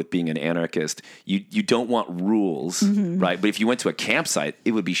difficulty here with being an anarchist. You don't want rules, right? But if you went to a campsite,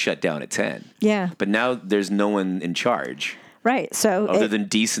 it would be shut down at 10. Yeah. But now there's no one in charge. Right. So other than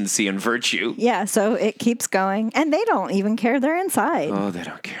decency and virtue. Yeah. So it keeps going, and they don't even care. They're inside. Oh, they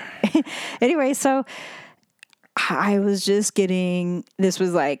don't care. Anyway, so I was just this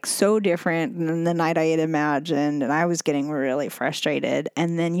was like so different than the night I had imagined, and I was getting really frustrated.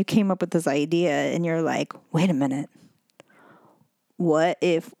 And then you came up with this idea, and you're like, wait a minute. What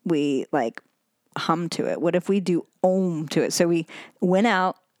if we like hum to it? What if we do ohm to it? So we went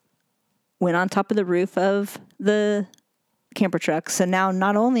on top of the roof of the camper truck. So now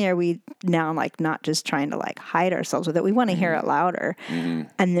not only are we now like not just trying to like hide ourselves with it, we want to hear it louder. Mm-hmm.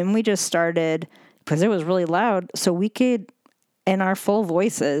 And then we just started, because it was really loud, so we could, in our full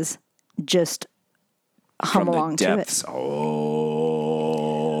voices, just hum along to it.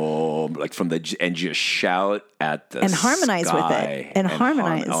 And just shout at the and harmonize sky with it, and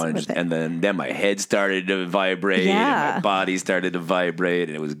harmonize with it. And then my head started to vibrate, and my body started to vibrate,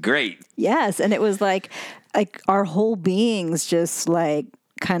 and it was great. Yes, and it was like our whole beings just like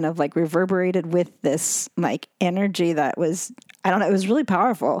kind of like reverberated with this like energy that was, I don't know, it was really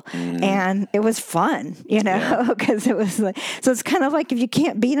powerful, and it was fun, because it was like, so it's kind of like if you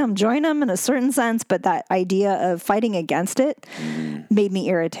can't beat them, join them in a certain sense, but that idea of fighting against it made me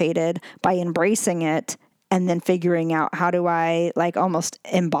irritated. By embracing it and then figuring out how do I like almost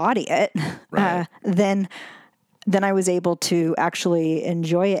embody it, right. Then I was able to actually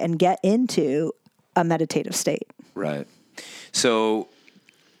enjoy it and get into a meditative state. Right. So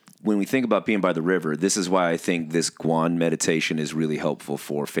when we think about being by the river, this is why I think this Guan meditation is really helpful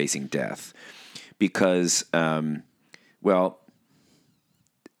for facing death. Because,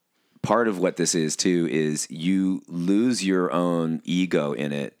 part of what this is too is you lose your own ego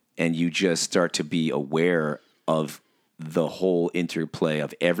in it, and you just start to be aware of the whole interplay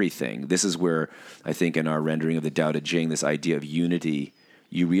of everything. This is where I think in our rendering of the Tao Te Ching, this idea of unity,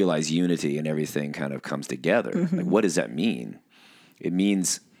 you realize unity and everything kind of comes together. Mm-hmm. Like, what does that mean? It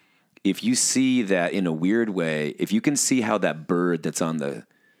means if you see that in a weird way, if you can see how that bird that's on the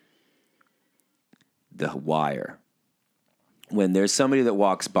wire, when there's somebody that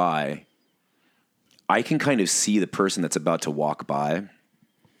walks by, I can kind of see the person that's about to walk by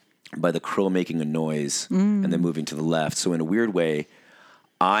the crow making a noise and then moving to the left. So in a weird way,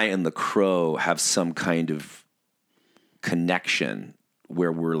 I and the crow have some kind of connection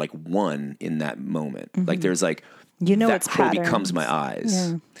where we're like one in that moment. Mm-hmm. Like there's like, that crow patterns. Becomes my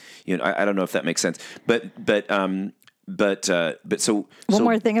eyes. Yeah. I don't know if that makes sense, but so one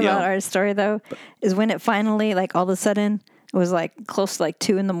more thing about our story though is when it finally, like all of a sudden it was like close to like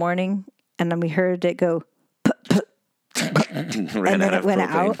 2 a.m, and then we heard it go and then it went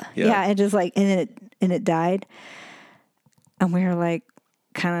out. Yeah. And just like, and it died. And we were like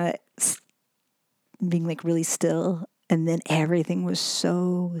kind of being like really still. And then everything was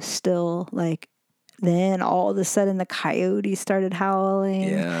so still. Like then all of a sudden the coyote started howling.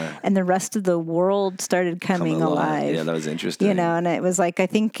 Yeah. And the rest of the world started coming alive. Yeah, that was interesting. And it was like, I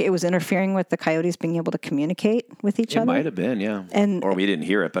think it was interfering with the coyotes being able to communicate with each other. It might have been, yeah. Or we didn't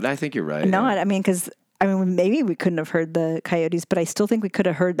hear it, but I think you're right. No, yeah. I mean, maybe we couldn't have heard the coyotes, but I still think we could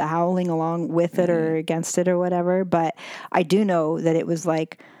have heard the howling along with it or against it or whatever. But I do know that it was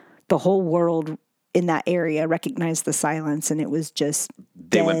like the whole world in that area recognized the silence, and it was just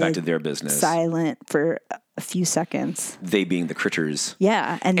they went back to their business, silent for a few seconds. They being the critters.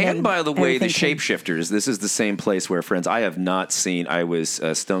 Yeah. And by the way, the shapeshifters, this is the same place where, friends, I have not seen, I was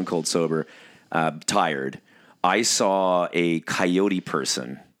stone cold sober, tired. I saw a coyote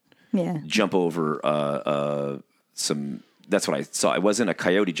person jump over that's what I saw. It wasn't a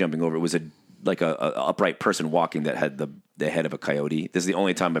coyote jumping over. It was a upright person walking that had the the head of a coyote. This is the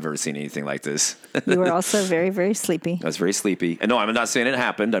only time I've ever seen anything like this. You were also very, very sleepy. I was very sleepy. And no, I'm not saying it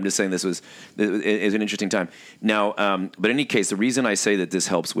happened. I'm just saying it was an interesting time. Now, but in any case, the reason I say that this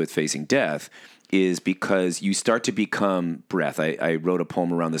helps with facing death is because you start to become breath. I wrote a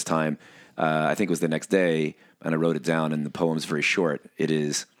poem around this time. I think it was the next day, and I wrote it down, and the poem's very short. It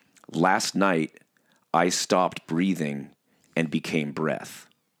is, last night I stopped breathing and became breath.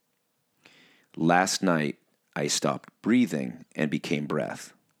 Last night I stopped breathing and became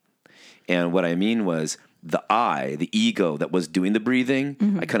breath. And what I mean was the ego that was doing the breathing,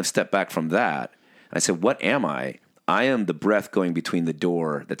 I kind of stepped back from that. And I said, what am I? I am the breath going between the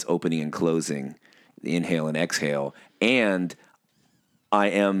door that's opening and closing, the inhale and exhale. And I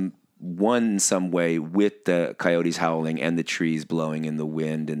am one in some way with the coyotes howling and the trees blowing in the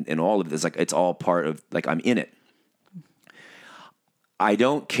wind and all of this. Like, it's all part of, like, I'm in it. I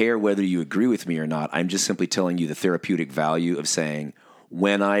don't care whether you agree with me or not. I'm just simply telling you the therapeutic value of saying,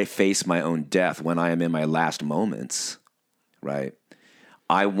 when I face my own death, when I am in my last moments, right,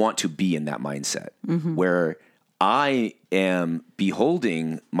 I want to be in that mindset where I am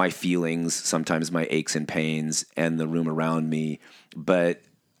beholding my feelings, sometimes my aches and pains and the room around me, but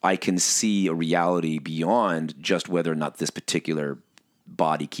I can see a reality beyond just whether or not this particular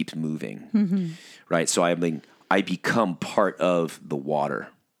body keeps moving, right? So I become part of the water.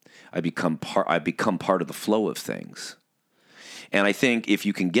 I become part of the flow of things. And I think if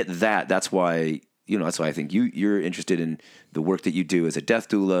you can get that, that's why I think you're interested in the work that you do as a death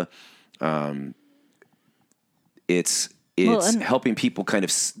doula. It's helping people kind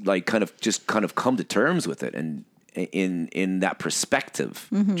of come to terms with it and in that perspective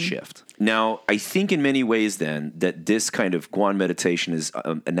shift. Now, I think in many ways then that this kind of Guan meditation is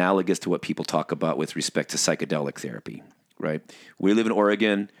analogous to what people talk about with respect to psychedelic therapy, right? We live in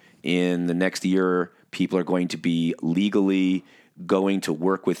Oregon. In the next year, people are going to be legally going to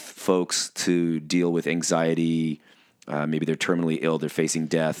work with folks to deal with anxiety. Maybe they're terminally ill, they're facing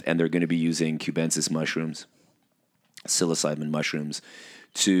death, and they're going to be using cubensis mushrooms, psilocybin mushrooms,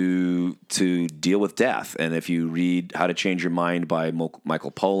 to deal with death. And if you read How to Change Your Mind by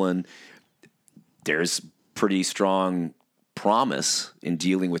Michael Pollan, there's pretty strong promise in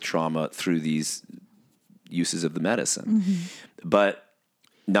dealing with trauma through these uses of the medicine. But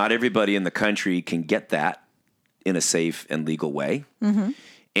not everybody in the country can get that in a safe and legal way.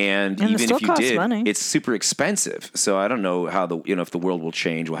 And even if you did, money. It's super expensive. So I don't know how if the world will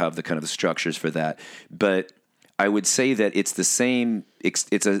change, we'll have the kind of the structures for that. But I would say that it's the same. It's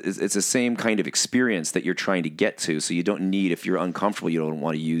the same kind of experience that you're trying to get to. So you don't need, if you're uncomfortable, you don't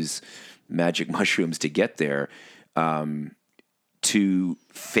want to use magic mushrooms to get there. To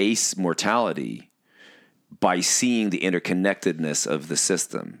face mortality by seeing the interconnectedness of the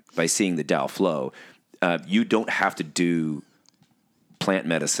system, by seeing the Tao flow, you don't have to do plant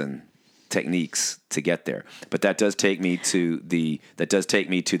medicine techniques to get there. But that does take me to the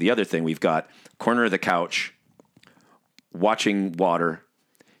other thing. We've got corner of the couch, watching water,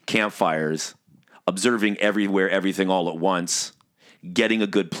 campfires, observing everywhere, everything all at once, getting a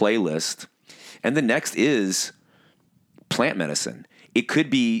good playlist. And the next is plant medicine. It could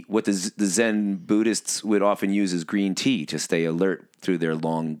be what the Zen Buddhists would often use as green tea to stay alert through their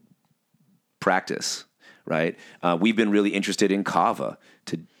long practice, right? We've been really interested in kava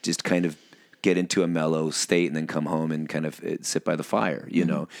to just kind of get into a mellow state and then come home and kind of sit by the fire, you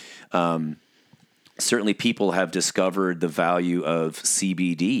know. Certainly people have discovered the value of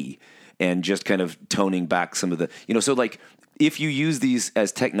CBD and just kind of toning back some of the, so like if you use these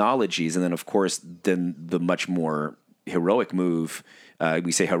as technologies, and then of course, then the much more heroic move,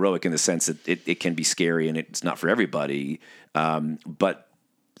 we say heroic in the sense that it can be scary and it's not for everybody, but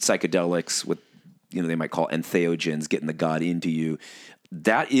psychedelics with, they might call entheogens, getting the God into you,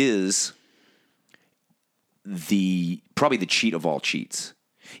 that is probably the cheat of all cheats.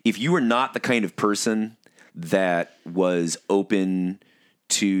 If you were not the kind of person that was open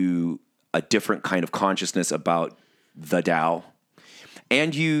to a different kind of consciousness about the Tao,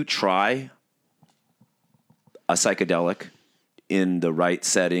 and you try a psychedelic in the right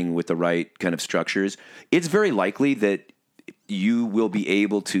setting with the right kind of structures, it's very likely that you will be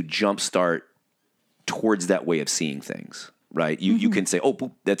able to jumpstart towards that way of seeing things, right? You can say,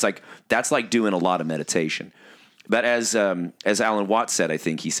 oh, that's like doing a lot of meditation. But as Alan Watts said, I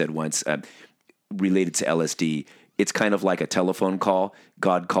think he said once, related to LSD, it's kind of like a telephone call.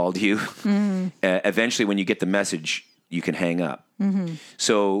 God called you. Eventually, when you get the message, you can hang up.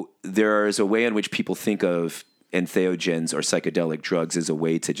 So there is a way in which people think of entheogens or psychedelic drugs as a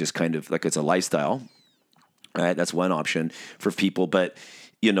way to just kind of, like, it's a lifestyle, right? That's one option for people. But,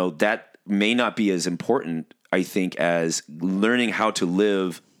 that may not be as important I think, as learning how to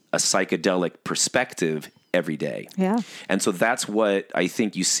live a psychedelic perspective every day. Yeah. And so that's what I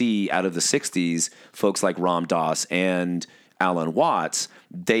think you see out of the 60s, folks like Ram Dass and Alan Watts.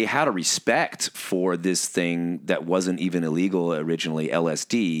 They had a respect for this thing that wasn't even illegal originally,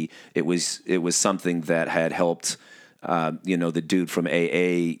 LSD. It was something that had helped, the dude from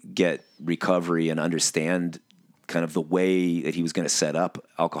AA get recovery and understand kind of the way that he was going to set up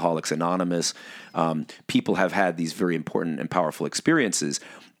Alcoholics Anonymous. People have had these very important and powerful experiences,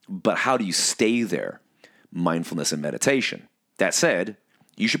 but how do you stay there? Mindfulness and meditation. That said,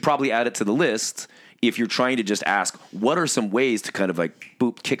 you should probably add it to the list if you're trying to just ask, what are some ways to kind of like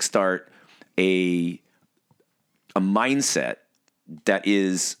kickstart a mindset that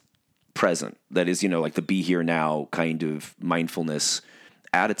is present, that is, like the be here now kind of mindfulness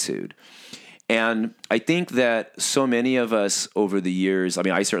attitude. And I think that so many of us over the years,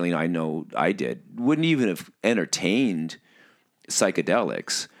 I know I did, wouldn't even have entertained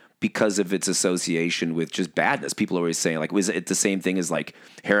psychedelics because of its association with just badness. People are always saying, like, was it the same thing as like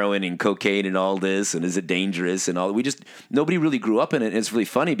heroin and cocaine and all this? And is it dangerous and all? Nobody really grew up in it. And it's really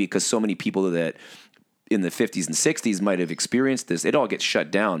funny because so many people that in the 50s and 60s might have experienced this, it all gets shut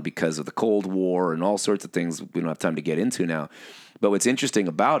down because of the Cold War and all sorts of things we don't have time to get into now. But what's interesting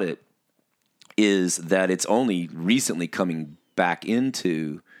about it is that it's only recently coming back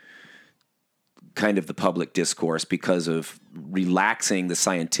into kind of the public discourse because of relaxing the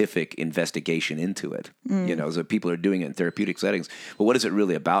scientific investigation into it. So people are doing it in therapeutic settings. But what is it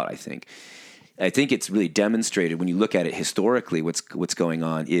really about, I think? I think it's really demonstrated when you look at it historically, what's going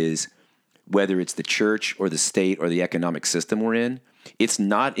on is whether it's the church or the state or the economic system we're in, it's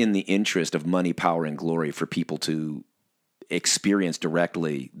not in the interest of money, power, and glory for people to experience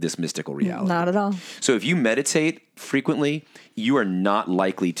directly this mystical reality. Not at all. So if you meditate frequently, you are not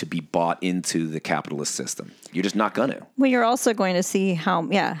likely to be bought into the capitalist system. You're just not going to. Well, you're also going to see how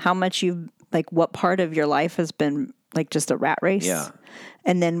much what part of your life has been like just a rat race. Yeah.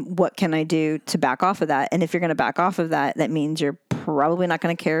 And then what can I do to back off of that? And if you're going to back off of that, that means you're probably not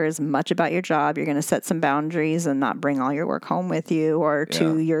going to care as much about your job. You're going to set some boundaries and not bring all your work home with you or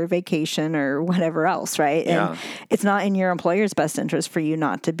to your vacation or whatever else, right? Yeah. And it's not in your employer's best interest for you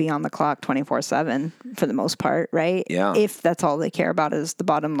not to be on the clock 24/7 for the most part, right? Yeah. If that's all they care about is the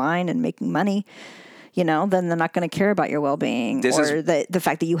bottom line and making money, then they're not going to care about your well-being the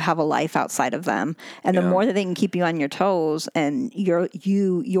fact that you have a life outside of them. And the more that they can keep you on your toes and your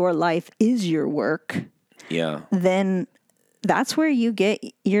life is your work, then that's where you get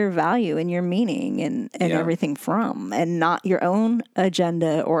your value and your meaning and everything from, and not your own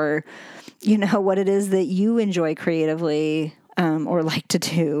agenda or, what it is that you enjoy creatively or like to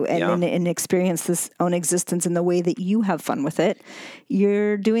do and experience this own existence in the way that you have fun with it.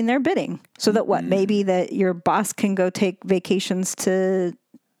 You're doing their bidding so that maybe that your boss can go take vacations to,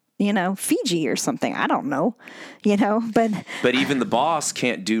 Fiji or something. I don't know, But even the boss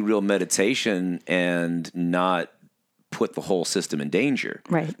can't do real meditation and not put the whole system in danger.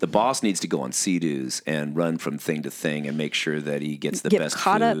 Right. The boss needs to go on sea-doos and run from thing to thing and make sure that he gets the best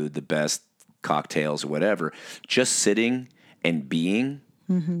food, the best cocktails or whatever. Just sitting and being,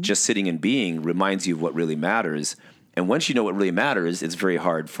 reminds you of what really matters. And once you know what really matters, it's very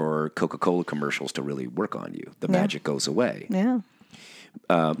hard for Coca-Cola commercials to really work on you. The magic goes away. Yeah.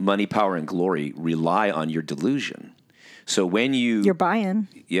 Money, power, and glory rely on your delusion. So when you're buying,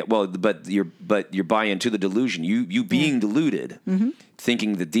 but you're buying to the delusion. You being deluded,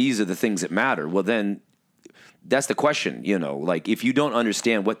 thinking that these are the things that matter. Well, then that's the question. Like if you don't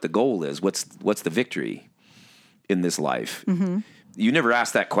understand what the goal is, what's the victory in this life? You never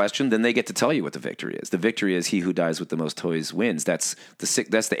ask that question, then they get to tell you what the victory is. The victory is he who dies with the most toys wins. That's the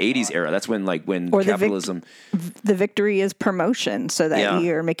 80s era. That's when capitalism. The victory is promotion, so that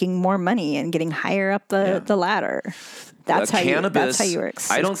you're making more money and getting higher up the ladder. That's how you are.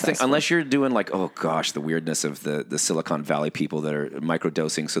 I don't think, unless you're doing like, oh gosh, the weirdness of the Silicon Valley people that are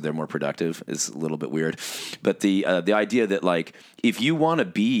microdosing so they're more productive is a little bit weird. But the idea that like if you want to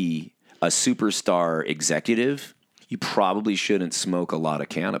be a superstar executive, you probably shouldn't smoke a lot of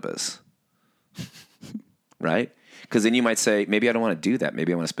cannabis, right? Because then you might say, maybe I don't want to do that.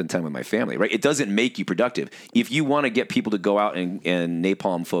 Maybe I want to spend time with my family, right? It doesn't make you productive. If you want to get people to go out and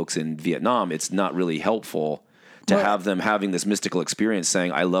napalm folks in Vietnam, it's not really helpful to have them having this mystical experience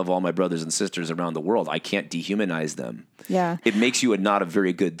saying, I love all my brothers and sisters around the world. I can't dehumanize them. Yeah. It makes you not a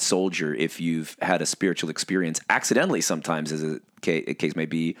very good soldier if you've had a spiritual experience accidentally sometimes, as a case may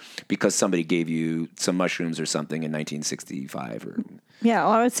be, because somebody gave you some mushrooms or something in 1965. Yeah,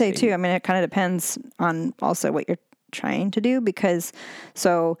 well, I would say, too, I mean, it kind of depends on also what you're trying to do, because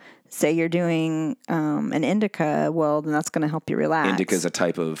say you're doing an indica, well, then that's going to help you relax. Indica is a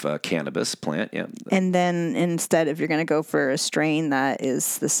type of cannabis plant, yeah. And then instead, if you're going to go for a strain that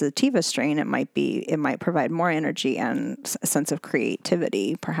is the sativa strain, it might provide more energy and a sense of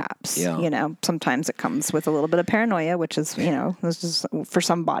creativity, perhaps. Yeah. You know, sometimes it comes with a little bit of paranoia, which is, you know, this is for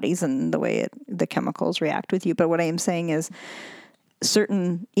some bodies and the way the chemicals react with you. But what I am saying is,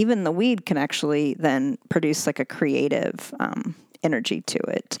 even the weed can actually then produce like a creative energy to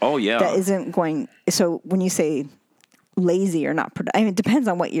it. Oh yeah. That isn't going. So when you say lazy or not, I mean, it depends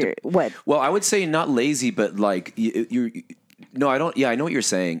on what. Well, I would say not lazy, but like you're. No, I don't. Yeah, I know what you're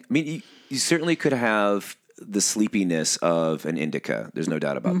saying. I mean, you certainly could have the sleepiness of an indica. There's no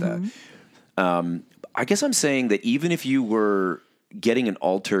doubt about that. I guess I'm saying that even if you were getting an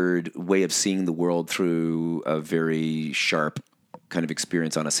altered way of seeing the world through a very sharp kind of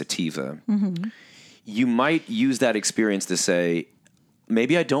experience on a sativa, you might use that experience to say,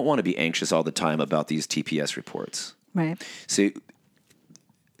 maybe I don't want to be anxious all the time about these TPS reports. Right. See,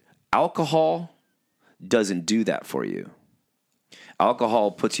 alcohol doesn't do that for you.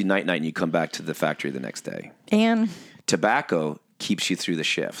 Alcohol puts you night and you come back to the factory the next day. And tobacco keeps you through the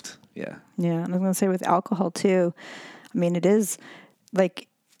shift. Yeah. Yeah. And I was going to say with alcohol too, I mean, it is like,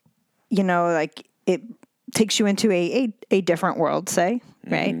 you know, like it takes you into a different world, say,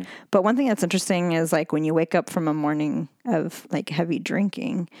 right? But one thing that's interesting is like when you wake up from a morning of like heavy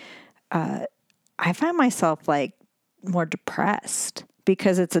drinking, I find myself like more depressed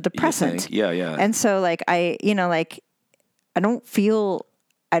because it's a depressant. Yeah, yeah. And so like I don't feel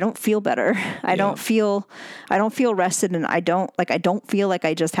better. I don't feel rested, and I don't feel like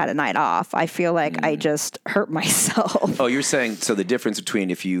I just had a night off. I feel like I just hurt myself. Oh, you're saying, so the difference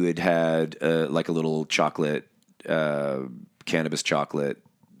between if you had like a little chocolate, cannabis chocolate,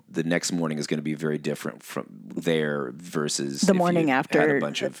 the next morning is going to be very different from there versus the morning after had a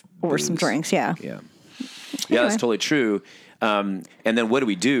bunch of or booze. some drinks. Yeah. Yeah. Yeah, that's totally true. And then what do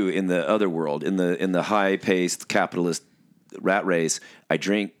we do in the other world, in the high-paced capitalist rat race? I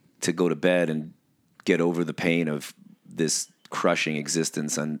drink to go to bed and get over the pain of this crushing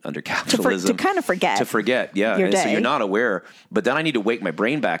existence under capitalism. To kind of forget. To forget, yeah. Your and day. so you're not aware, but then I need to wake my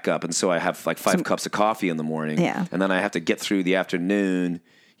brain back up, and so I have like 5 cups of coffee in the morning. Yeah. And then I have to get through the afternoon.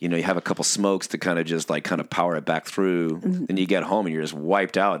 You know, you have a couple smokes to kind of power it back through. Then you get home and you're just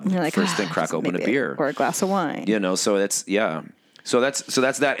wiped out. And you're like, first thing, crack open a beer. Or a glass of wine. You know, so that's, yeah. So that's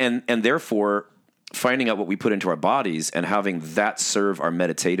that. And therefore, finding out what we put into our bodies and having that serve our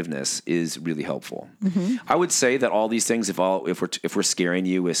meditativeness is really helpful. I would say that all these things, if we're scaring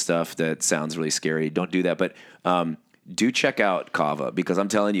you with stuff that sounds really scary, don't do that. But do check out Kava, because I'm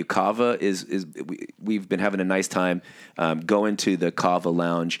telling you, Kava we've been having a nice time going to the Kava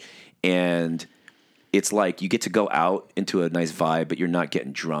lounge, and it's like you get to go out into a nice vibe, but you're not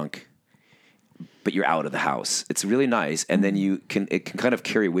getting drunk, but you're out of the house. It's really nice. And then it can kind of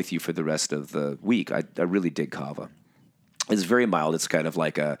carry with you for the rest of the week. I really dig Kava. It's very mild. It's kind of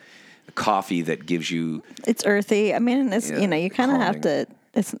like a coffee that gives you... It's earthy. I mean, it's, you kind of have to,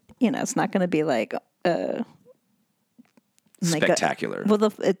 it's not going to be like... spectacular.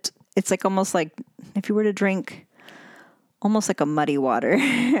 It's like almost like if you were to drink almost like a muddy water.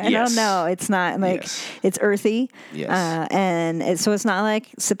 I don't know. It's not like it's earthy. Yes. And so it's not like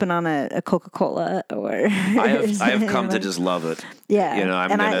sipping on a Coca-Cola or. I have come to just love it. Yeah. You know,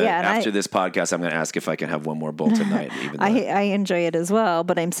 after this podcast, I'm going to ask if I can have one more bowl tonight. Even I enjoy it as well,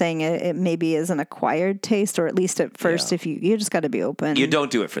 but I'm saying it maybe is an acquired taste, or at least at first, if you just got to be open. You don't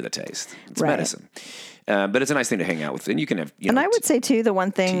do it for the taste. It's medicine. But it's a nice thing to hang out with, and you can have. And I would say too, the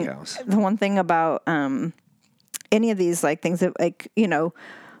one thing about any of these like things that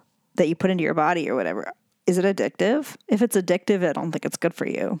that you put into your body or whatever, is it addictive? If it's addictive, I don't think it's good for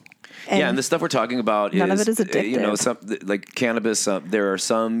you. And the stuff we're talking about none of it is addictive. Some, like cannabis. There are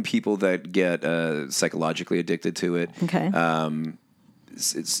some people that get psychologically addicted to it. Okay.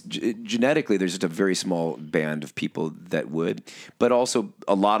 It's genetically, there's just a very small band of people that would, but also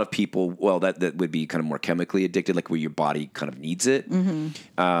a lot of people, that would be kind of more chemically addicted, like where your body kind of needs it.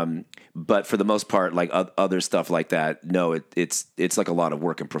 But for the most part, like other stuff like that, no, it's like a lot of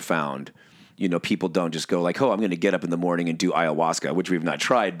work and profound. You know, people don't just go like, oh, I'm going to get up in the morning and do ayahuasca, which we've not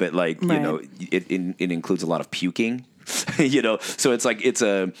tried, but like, you know, it includes a lot of puking, you know, so it's like, it's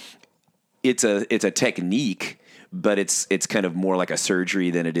a technique, but it's kind of more like a surgery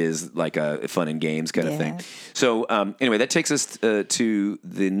than it is like a fun and games kind of thing. So anyway, that takes us to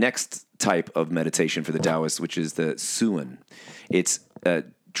the next type of meditation for the Taoists, which is the Suan. It's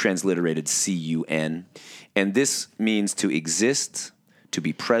transliterated C-U-N. And this means to exist, to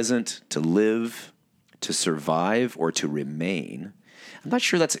be present, to live, to survive, or to remain I'm not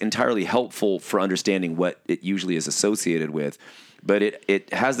sure that's entirely helpful for understanding what it usually is associated with, but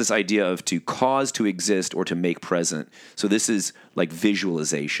it has this idea of to cause to exist or to make present. So this is like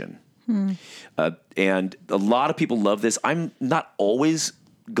visualization. And a lot of people love this. I'm not always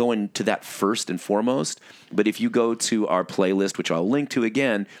going to that first and foremost, but if you go to our playlist, which I'll link to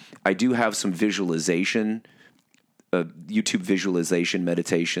again, I do have some visualization, YouTube visualization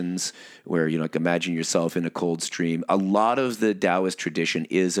meditations where, like imagine yourself in a cold stream. A lot of the Taoist tradition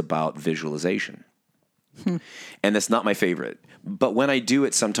is about visualization. And that's not my favorite. But when I do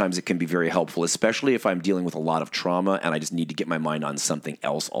it, sometimes it can be very helpful, especially if I'm dealing with a lot of trauma and I just need to get my mind on something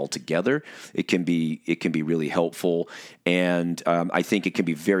else altogether. It can be really helpful. And I think it can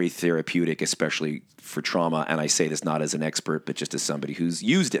be very therapeutic, especially for trauma. And I say this not as an expert, but just as somebody who's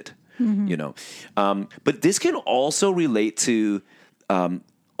used it, But this can also relate to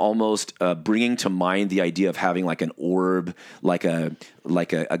almost bringing to mind the idea of having like an orb, like a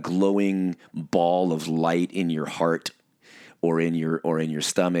glowing ball of light in your heart or in your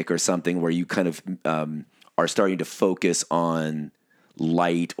stomach or something, where you kind of are starting to focus on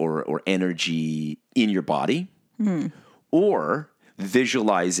light or energy in your body, or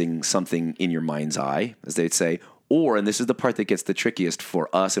visualizing something in your mind's eye, as they'd say, or, and this is the part that gets the trickiest for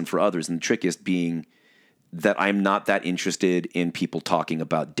us and for others, and the trickiest being that I'm not that interested in people talking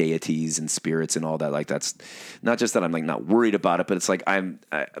about deities and spirits and all that. Like, that's not just that I'm like not worried about it, but it's like I'm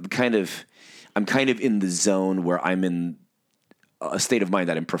kind of in the zone where I'm in a state of mind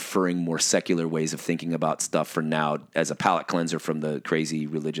that I'm preferring more secular ways of thinking about stuff for now, as a palate cleanser from the crazy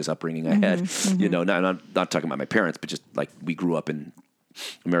religious upbringing I had. Not talking about my parents, but just like we grew up in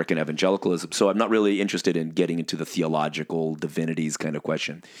American evangelicalism. So I'm not really interested in getting into the theological divinities kind of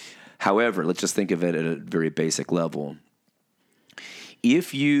question. However, let's just think of it at a very basic level.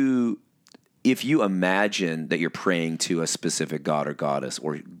 If you imagine that you're praying to a specific god or goddess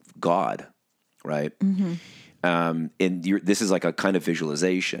or God, right? And this is like a kind of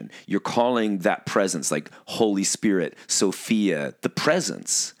visualization. You're calling that presence, like Holy Spirit, Sophia, the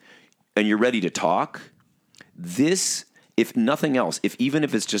presence, and you're ready to talk. This, if nothing else, even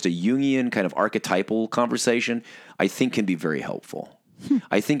if it's just a Jungian kind of archetypal conversation, I think can be very helpful.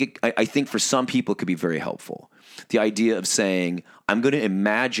 I think for some people it could be very helpful. The idea of saying, I'm going to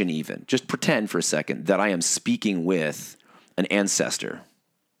imagine, even just pretend for a second that I am speaking with an ancestor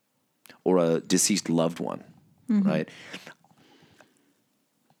or a deceased loved one, right?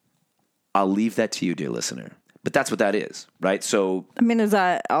 I'll leave that to you, dear listener. But that's what that is, right? So, I mean, is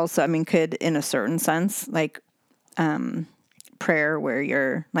that also, could, in a certain sense, like prayer where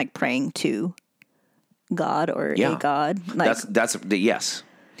you're like praying to God or a God? Like, that's yes.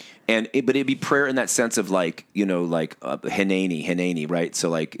 But it'd be prayer in that sense of like, Hineni, right? So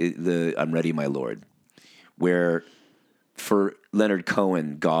like I'm ready, my Lord. Where for Leonard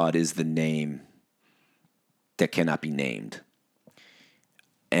Cohen, God is the name that cannot be named.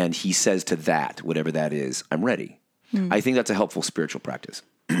 And he says to that, whatever that is, I'm ready. I think that's a helpful spiritual practice.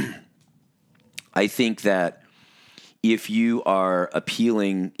 I think that if you are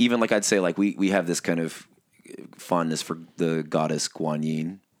appealing, even like I'd say, like we have this kind of fondness for the goddess Guan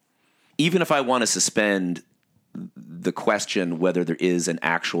Yin. Even if I want to suspend the question whether there is an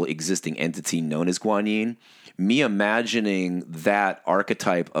actual existing entity known as Guan Yin, me imagining that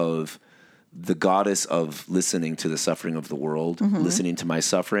archetype of the goddess of listening to the suffering of the world, listening to my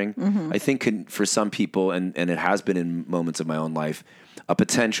suffering, I think can, for some people, and it has been in moments of my own life, a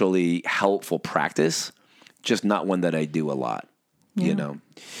potentially helpful practice, just not one that I do a lot,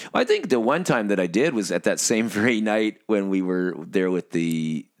 I think the one time that I did was at that same very night when we were there with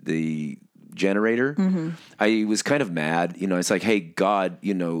the generator. I was kind of mad, it's like, hey, God,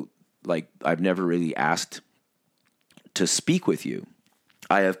 like I've never really asked to speak with you.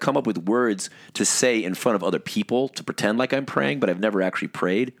 I have come up with words to say in front of other people to pretend like I'm praying, but I've never actually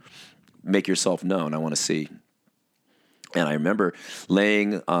prayed. Make yourself known. I want to see. And I remember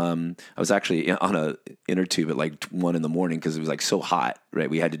laying, I was actually on a inner tube at like 1 a.m. because it was like so hot, right?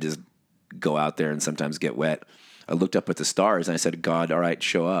 We had to just go out there and sometimes get wet. I looked up at the stars and I said, God, all right,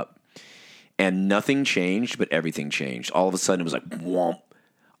 show up. And nothing changed, but everything changed. All of a sudden it was like, whomp.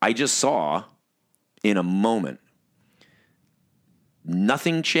 I just saw in a moment,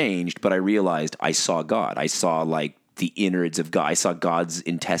 nothing changed, but I realized I saw God. I saw like the innards of God. I saw God's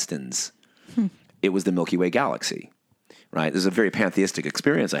intestines. It was the Milky Way galaxy. Right. This is a very pantheistic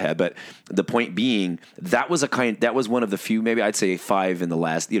experience I had, but the point being that was one of the few, maybe I'd say 5 in the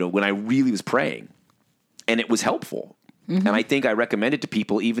last, when I really was praying, and it was helpful. And I think I recommend it to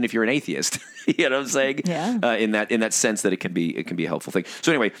people, even if you're an atheist. You know what I'm saying? Yeah. In that sense that it can be a helpful thing.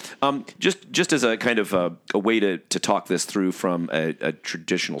 So anyway, just as a kind of a way to talk this through from a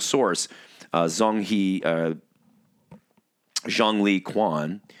traditional source, Zhongli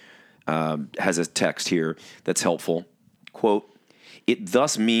Quan has a text here that's helpful. Quote, "It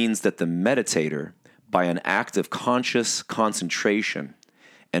thus means that the meditator, by an act of conscious concentration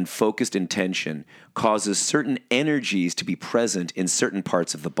and focused intention, causes certain energies to be present in certain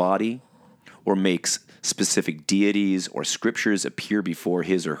parts of the body, or makes specific deities or scriptures appear before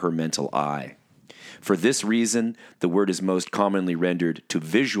his or her mental eye. For this reason, the word is most commonly rendered to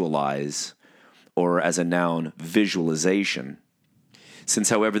visualize, or as a noun, visualization. Since,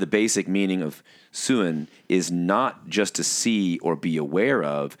 however, the basic meaning of suan is not just to see or be aware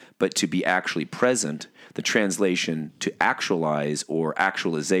of, but to be actually present, the translation to actualize or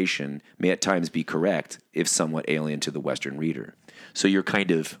actualization may at times be correct, if somewhat alien to the Western reader." So you're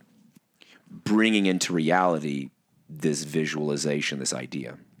kind of bringing into reality this visualization, this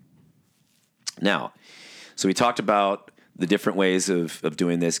idea. Now, so we talked about the different ways of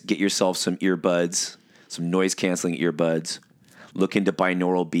doing this. Get yourself some earbuds, some noise-canceling earbuds. Look into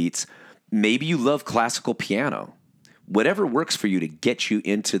binaural beats. Maybe you love classical piano. Whatever works for you to get you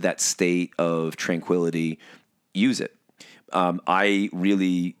into that state of tranquility, use it. I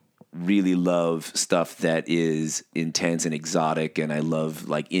really, really love stuff that is intense and exotic, and I love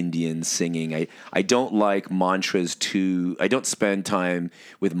like Indian singing. I don't like mantras I don't spend time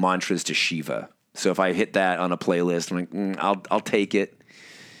with mantras to Shiva. So if I hit that on a playlist, I'm like, I'll take it.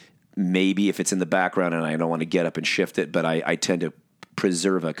 Maybe if it's in the background and I don't want to get up and shift it, but I tend to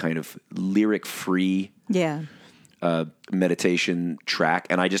preserve a kind of lyric-free meditation track,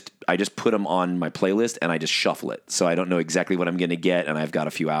 and I just put them on my playlist and I just shuffle it. So I don't know exactly what I'm going to get, and I've got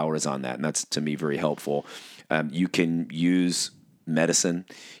a few hours on that, and that's to me very helpful. You can use medicine.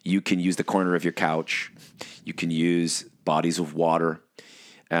 You can use the corner of your couch. You can use bodies of water.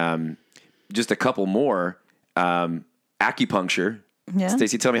 Just a couple more. Acupuncture. Yeah.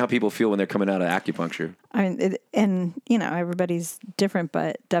 Stacey, tell me how people feel when they're coming out of acupuncture. I mean, everybody's different,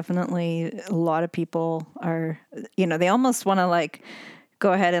 but definitely a lot of people are, they almost want to like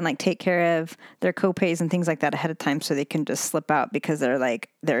go ahead and like take care of their copays and things like that ahead of time so they can just slip out because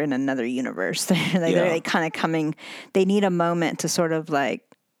they're in another universe. They're like kind of coming, they need a moment to sort of like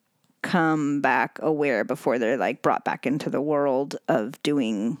come back aware before they're like brought back into the world of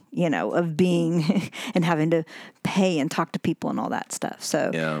doing, of being and having to pay and talk to people and all that stuff. So,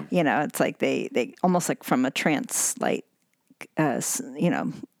 it's like they almost like from a trance, like,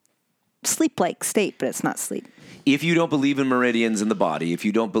 sleep-like state, but it's not sleep. If you don't believe in meridians in the body, if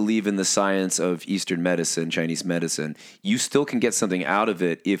you don't believe in the science of Eastern medicine, Chinese medicine, you still can get something out of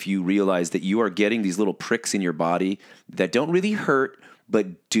it if you realize that you are getting these little pricks in your body that don't really hurt,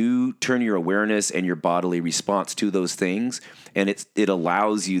 but do turn your awareness and your bodily response to those things, and it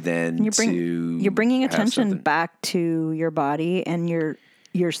allows you then you're bringing attention back to your body, and you're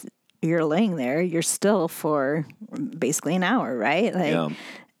laying there, you're still for basically an hour, right? Like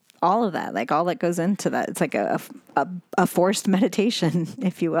all of that, like all that goes into that. It's like a forced meditation,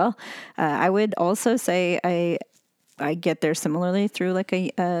 if you will. I would also say I get there similarly through like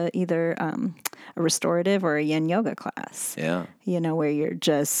either a restorative or a yin yoga class. Yeah. Where you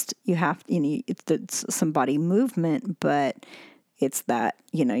have, it's some body movement, but it's that,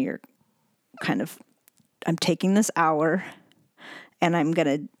 you're kind of, I'm taking this hour and I'm going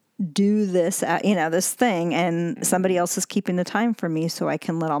to do this, this thing, and somebody else is keeping the time for me so I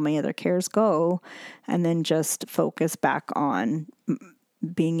can let all my other cares go and then just focus back on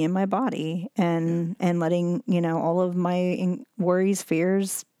being in my body and letting, all of my worries,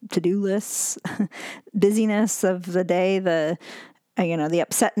 fears, to-do lists, busyness of the day, the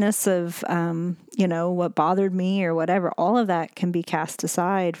upsetness of, what bothered me or whatever, all of that can be cast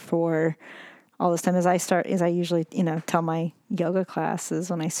aside for all this time. As I usually, tell my yoga classes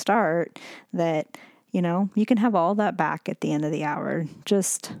when I start that, you can have all that back at the end of the hour.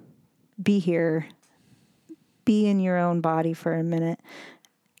 Just be here, be in your own body for a minute.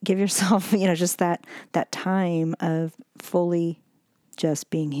 Give yourself, just that time of fully just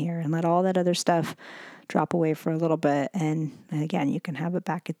being here, and let all that other stuff drop away for a little bit. And again, you can have it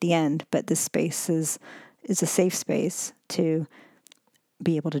back at the end, but this space is a safe space to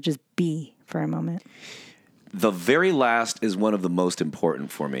be able to just be for a moment. The very last is one of the most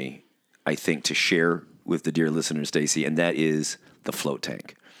important for me, I think, to share with the dear listener, Stacey, and that is the float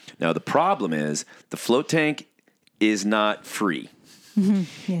tank. Now, the problem is the float tank is not free.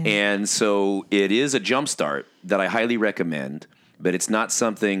 Mm-hmm. Yeah. And so it is a jumpstart that I highly recommend, but it's not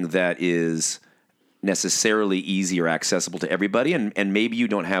something that is necessarily easy or accessible to everybody, and maybe you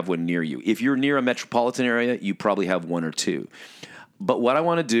don't have one near you. If you're near a metropolitan area, you probably have one or two. But what I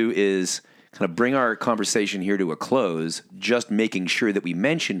want to do is kind of bring our conversation here to a close, just making sure that we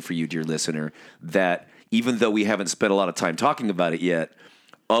mention for you, dear listener, that even though we haven't spent a lot of time talking about it yet,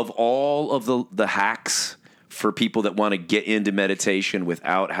 of all of the hacks for people that want to get into meditation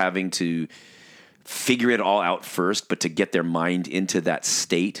without having to figure it all out first, but to get their mind into that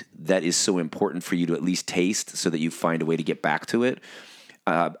state that is so important for you to at least taste so that you find a way to get back to it.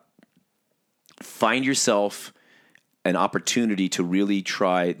 Find yourself an opportunity to really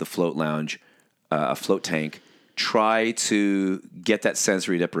try the float lounge, a float tank. Try to get that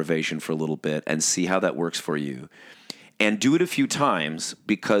sensory deprivation for a little bit and see how that works for you. And do it a few times,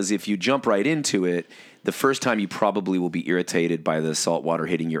 because if you jump right into it, the first time you probably will be irritated by the salt water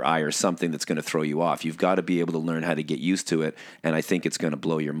hitting your eye or something that's going to throw you off. You've got to be able to learn how to get used to it, and I think it's going to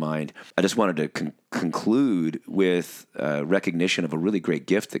blow your mind. I just wanted to conclude with recognition of a really great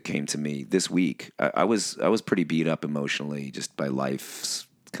gift that came to me this week. I was pretty beat up emotionally just by life's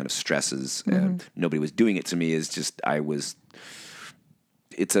kind of stresses, and nobody was doing it to me. It was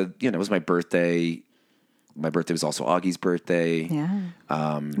my birthday. My birthday was also Augie's birthday.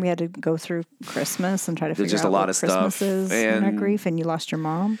 Yeah. We had to go through Christmas and try to figure just out a lot what of Christmas stuff. is and our grief, and you lost your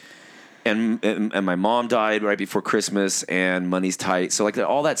mom. And my mom died right before Christmas, and money's tight. So like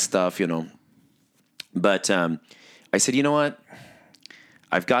all that stuff, But I said, you know what?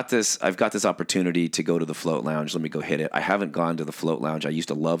 I've got this opportunity to go to the float lounge. Let me go hit it. I haven't gone to the float lounge. I used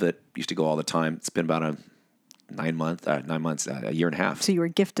to love it. Used to go all the time. It's been about 9 months, a year and a half. So you were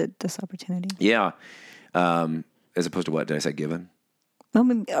gifted this opportunity. Yeah. As opposed to what? Did I say given? Well,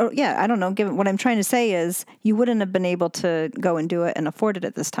 I don't know. Given what I'm trying to say is you wouldn't have been able to go and do it and afford it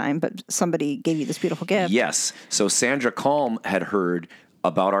at this time, but somebody gave you this beautiful gift. Yes. So Sandra Kalm had heard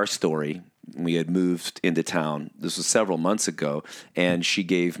about our story. We had moved into town. This was several months ago, and she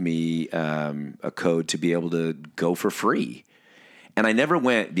gave me a code to be able to go for free. And I never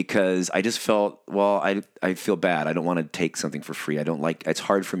went because I just felt, I feel bad. I don't want to take something for free. It's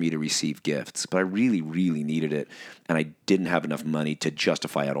hard for me to receive gifts, but I really, really needed it. And I didn't have enough money to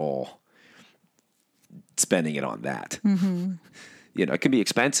justify at all spending it on that. Mm-hmm. It can be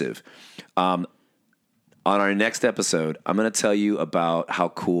expensive. On our next episode, I'm going to tell you about how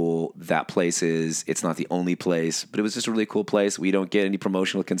cool that place is. It's not the only place, but it was just a really cool place. We don't get any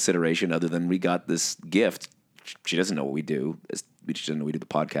promotional consideration other than we got this gift. She doesn't know what we do. She doesn't know we do the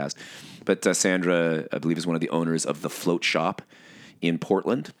podcast. But Sandra, I believe, is one of the owners of the Float Shop in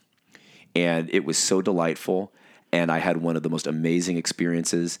Portland. And it was so delightful. And I had one of the most amazing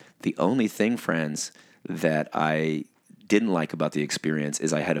experiences. The only thing, friends, that I didn't like about the experience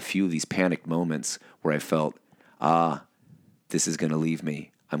is I had a few of these panicked moments where I felt, this is going to leave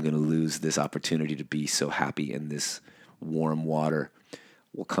me. I'm going to lose this opportunity to be so happy in this warm water.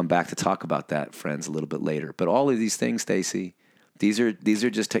 We'll come back to talk about that, friends, a little bit later. But all of these things, Stacy, these are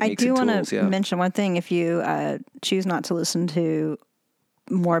just techniques and tools. I do want to mention one thing. If you choose not to listen to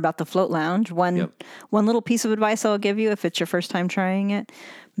more about the Float Lounge, one little piece of advice I'll give you if it's your first time trying it,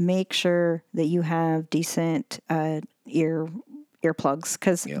 make sure that you have decent earplugs,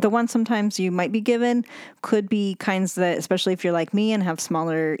 because the ones sometimes you might be given could be kinds that, especially if you're like me and have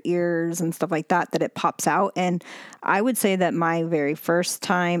smaller ears and stuff like that it pops out. And I would say that my very first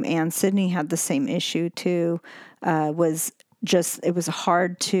time, and Sydney had the same issue too, it was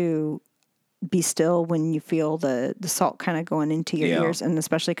hard to be still when you feel the salt kind of going into your ears, and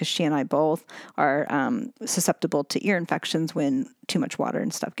especially because she and I both are susceptible to ear infections when too much water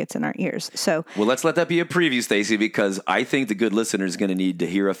and stuff gets in our ears. So, well, let's let that be a preview, Stacy, because I think the good listener is going to need to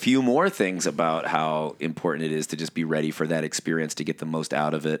hear a few more things about how important it is to just be ready for that experience to get the most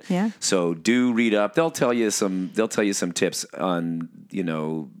out of it. Yeah. So do read up. They'll tell you some tips on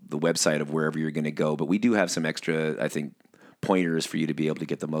the website of wherever you're going to go, but we do have some extra, I think, pointers for you to be able to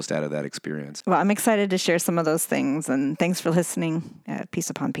get the most out of that experience. Well, I'm excited to share some of those things, and thanks for listening. Peace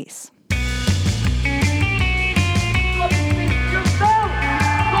upon peace.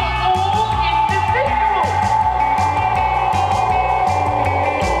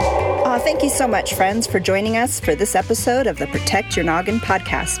 Thank you so much, friends, for joining us for this episode of the Protect Your Noggin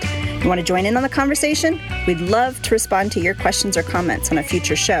podcast. You want to join in on the conversation? We'd love to respond to your questions or comments on a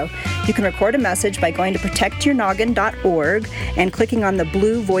future show. You can record a message by going to protectyournoggin.org and clicking on the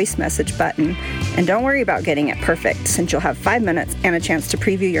blue voice message button. And don't worry about getting it perfect, since you'll have 5 minutes and a chance to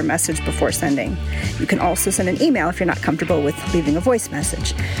preview your message before sending. You can also send an email if you're not comfortable with leaving a voice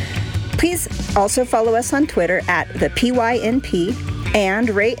message. Please also follow us on Twitter at the PYNP, and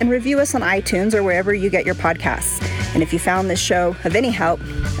rate and review us on iTunes or wherever you get your podcasts. And if you found this show of any help,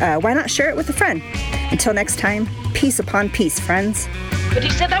 why not share it with a friend? Until next time, peace upon peace, friends. But he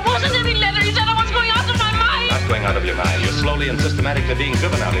said there wasn't any letter. He said I was going out of my mind. Not going out of your mind. You're slowly and systematically being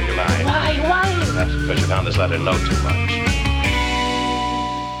driven out of your mind. Why? That's because you found this letter no too much.